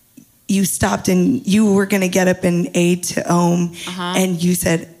stopped and you were going to get up and aid to and you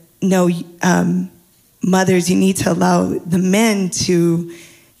said, no, mothers, you need to allow the men to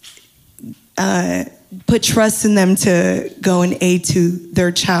put trust in them to go and aid to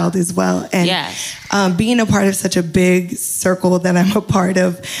their child as well. And being a part of such a big circle that I'm a part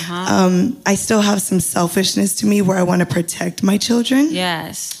of, I still have some selfishness to me where I want to protect my children.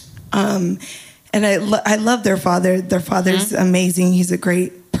 Yes. And I love their father. Their father's amazing. He's a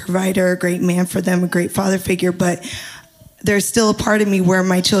great provider, a great man for them, a great father figure. But there's still a part of me where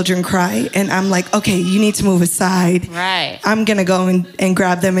my children cry, and I'm like, okay, you need to move aside. Right. I'm going to go and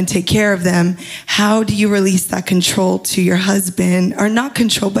grab them and take care of them. How do you release that control to your husband? Or not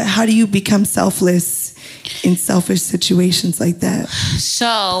control, but how do you become selfless in selfish situations like that?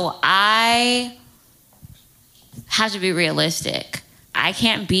 So I have to be realistic. I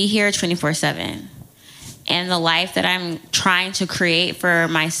can't be here 24/7. And the life that I'm trying to create for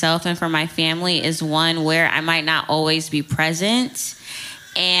myself and for my family is one where I might not always be present.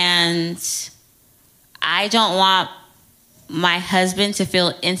 And I don't want my husband to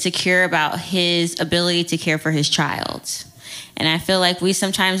feel insecure about his ability to care for his child. And I feel like we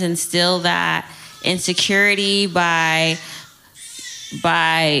sometimes instill that insecurity by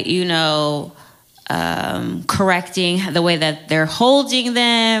correcting the way that they're holding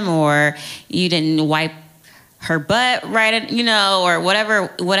them, or you didn't wipe her butt right, or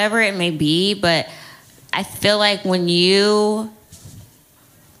whatever it may be. But I feel like when you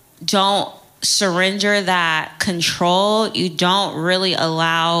don't surrender that control, you don't really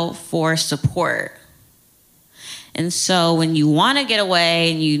allow for support. And so when you want to get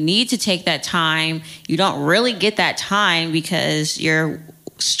away and you need to take that time, you don't really get that time because you're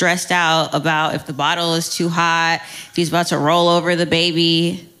stressed out about if the bottle is too hot, if he's about to roll over the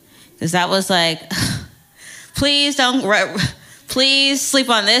baby. Because that was like, please sleep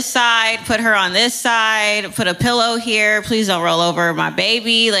on this side, put her on this side, put a pillow here, please don't roll over my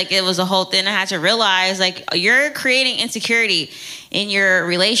baby. Like, it was a whole thing. I had to realize, like, you're creating insecurity in your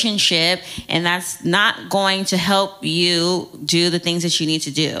relationship, and that's not going to help you do the things that you need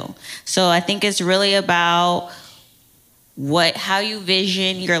to do. So I think it's really about how you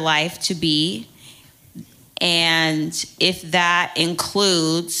vision your life to be, and if that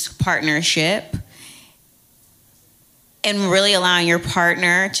includes partnership, and really allowing your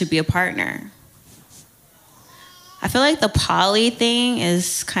partner to be a partner. I feel like the poly thing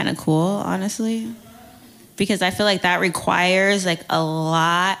is kind of cool, honestly, because I feel like that requires like a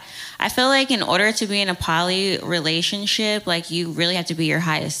lot. I feel like in order to be in a poly relationship, like, you really have to be your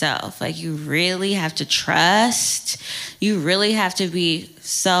highest self. Like, you really have to trust. You really have to be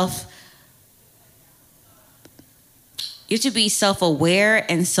self-aware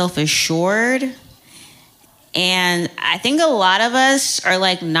and self-assured. And I think a lot of us are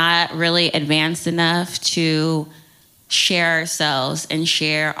like not really advanced enough to share ourselves and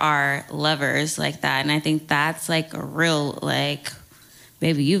share our lovers like that. And I think that's like a real, like,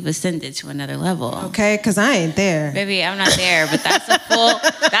 baby, you've ascended to another level. Okay, because I ain't there. Baby, I'm not there, but that's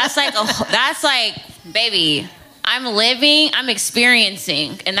like, baby, I'm living, I'm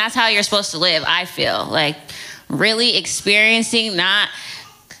experiencing. And that's how you're supposed to live, I feel. Like, really experiencing, not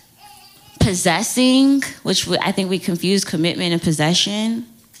possessing, which I think we confuse commitment and possession.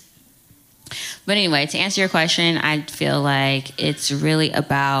 But anyway, to answer your question, I feel like it's really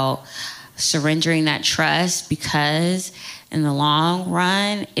about surrendering that trust, because in the long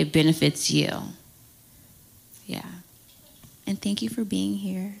run, it benefits you. Yeah. And thank you for being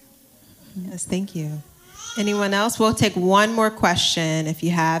here. Yes, thank you. Anyone else? We'll take one more question if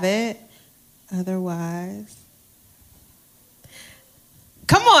you have it. Otherwise,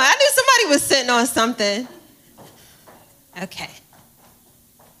 Come on, I knew somebody was sitting on something. Okay.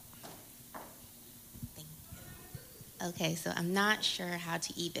 Okay, so I'm not sure how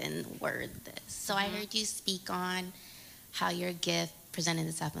to even word this. So I heard you speak on how your gift presented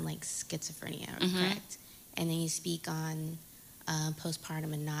itself in like schizophrenia, correct? And then you speak on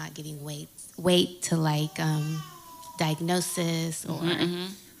postpartum and not giving weight to like diagnosis or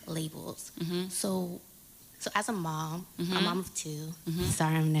labels. So as a mom, a mom of two.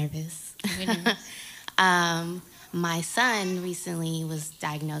 Sorry, I'm nervous. My son recently was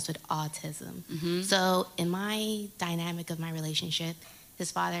diagnosed with autism. So in my dynamic of my relationship,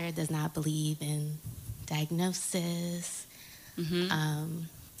 his father does not believe in diagnosis. And,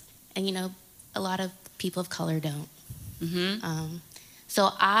 you know, a lot of people of color don't. So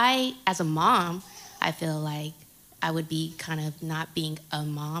I, as a mom, I feel like I would be kind of not being a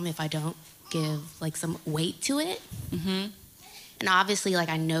mom if I don't give like some weight to it. And obviously, like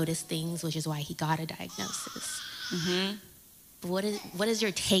I noticed things, which is why he got a diagnosis. What is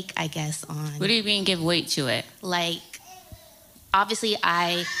your take, I guess, on... What do you mean give weight to it? Like, obviously,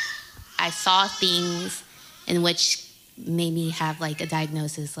 I saw things in which made me have like a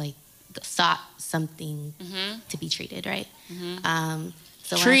diagnosis, like sought something to be treated, right?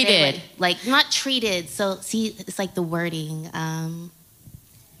 So treated. Say, like not treated. So see, it's like the wording. I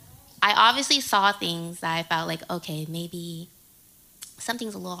obviously saw things that I felt like, okay, maybe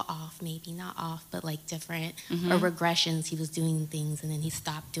something's a little off, maybe not off, but like different, or regressions. He was doing things and then he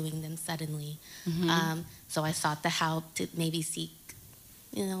stopped doing them suddenly. So I sought the help to maybe seek,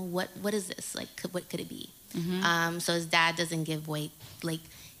 you know, what is this? Like, what could it be? So his dad doesn't give weight, like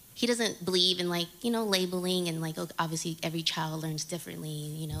he doesn't believe in like, you know, labeling and like, obviously every child learns differently,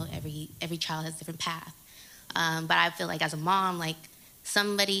 you know, every child has a different path. But I feel like as a mom, like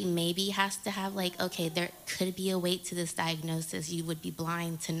somebody maybe has to have like, okay, there could be a weight to this diagnosis. You would be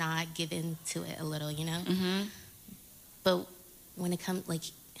blind to not give in to it a little, you know? But when it comes, like,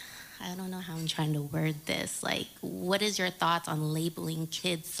 I don't know how I'm trying to word this. Like, what is your thoughts on labeling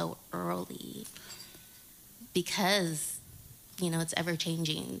kids so early? Because, you know, it's ever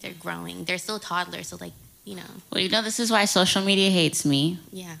changing. They're growing. They're still toddlers, so like, you know. Well, you know, this is why social media hates me.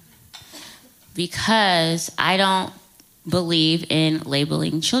 Yeah. Because I don't believe in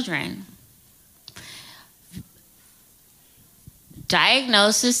labeling children.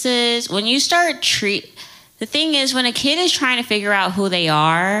 Diagnoses, when you start the thing is when a kid is trying to figure out who they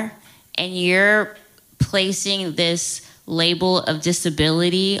are and you're placing this label of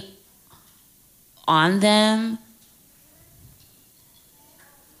disability on them,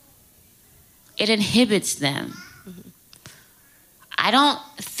 it inhibits them. I don't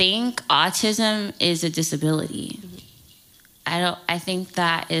think autism is a disability. I think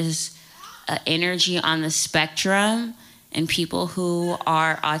that is an energy on the spectrum, and people who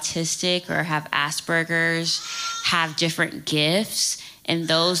are autistic or have Asperger's have different gifts, and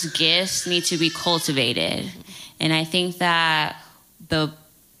those gifts need to be cultivated. And I think that the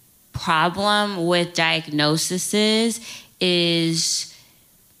problem with diagnoses is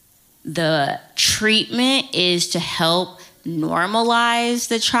the treatment is to help normalize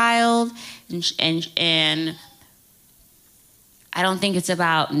the child, and I don't think it's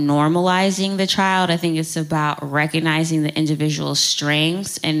about normalizing the child. I think it's about recognizing the individual's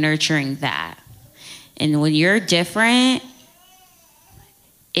strengths and nurturing that. And when you're different,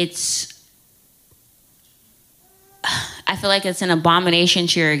 I feel like it's an abomination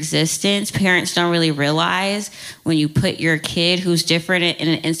to your existence. Parents don't really realize when you put your kid who's different in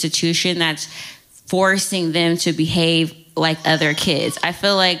an institution that's forcing them to behave like other kids. I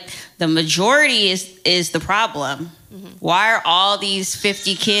feel like the majority is the problem. Why are all these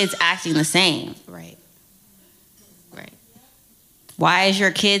 50 kids acting the same? Right. Why is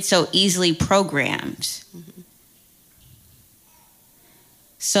your kid so easily programmed?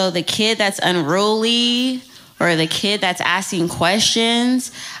 So the kid that's unruly or the kid that's asking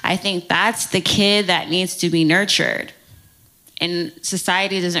questions, I think that's the kid that needs to be nurtured. And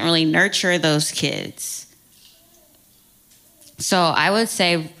society doesn't really nurture those kids. So I would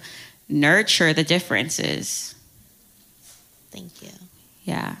say nurture the differences. Thank you.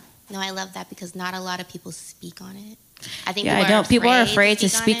 Yeah. No, I love that because not a lot of people speak on it. I think people are afraid to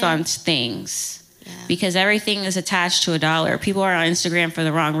speak on things. Yeah. Because everything is attached to a dollar. People are on Instagram for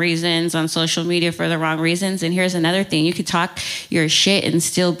the wrong reasons, on social media for the wrong reasons. And here's another thing. You could talk your shit and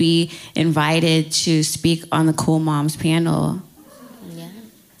still be invited to speak on the Cool Moms panel. Yeah.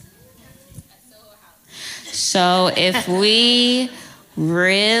 So if we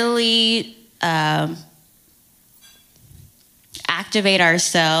really activate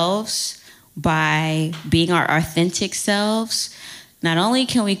ourselves by being our authentic selves, not only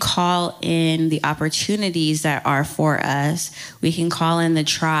can we call in the opportunities that are for us, we can call in the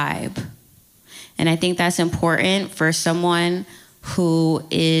tribe. And I think that's important for someone who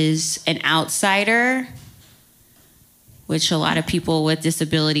is an outsider, which a lot of people with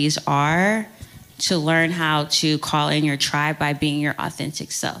disabilities are, to learn how to call in your tribe by being your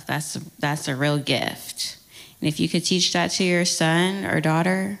authentic self. That's a real gift. And if you could teach that to your son or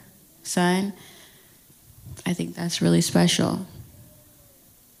daughter, son, I think that's really special.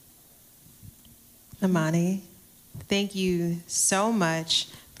 Imani, thank you so much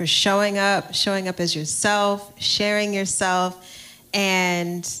for showing up as yourself, sharing yourself,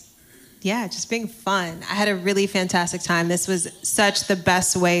 and yeah, just being fun. I had a really fantastic time. This was such the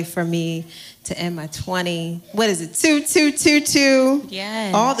best way for me to end my 20. What is it? 2.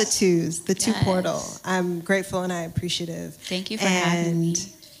 Yes. All the twos, the two Yes. portal. I'm grateful and I'm appreciative. Thank you for having me.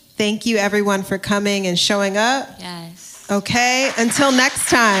 Thank you everyone for coming and showing up. Yes. Okay, until next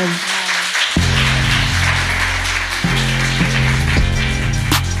time.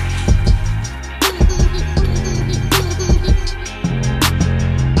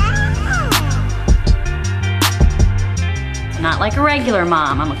 Not like a regular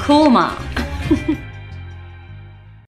mom. I'm a cool mom.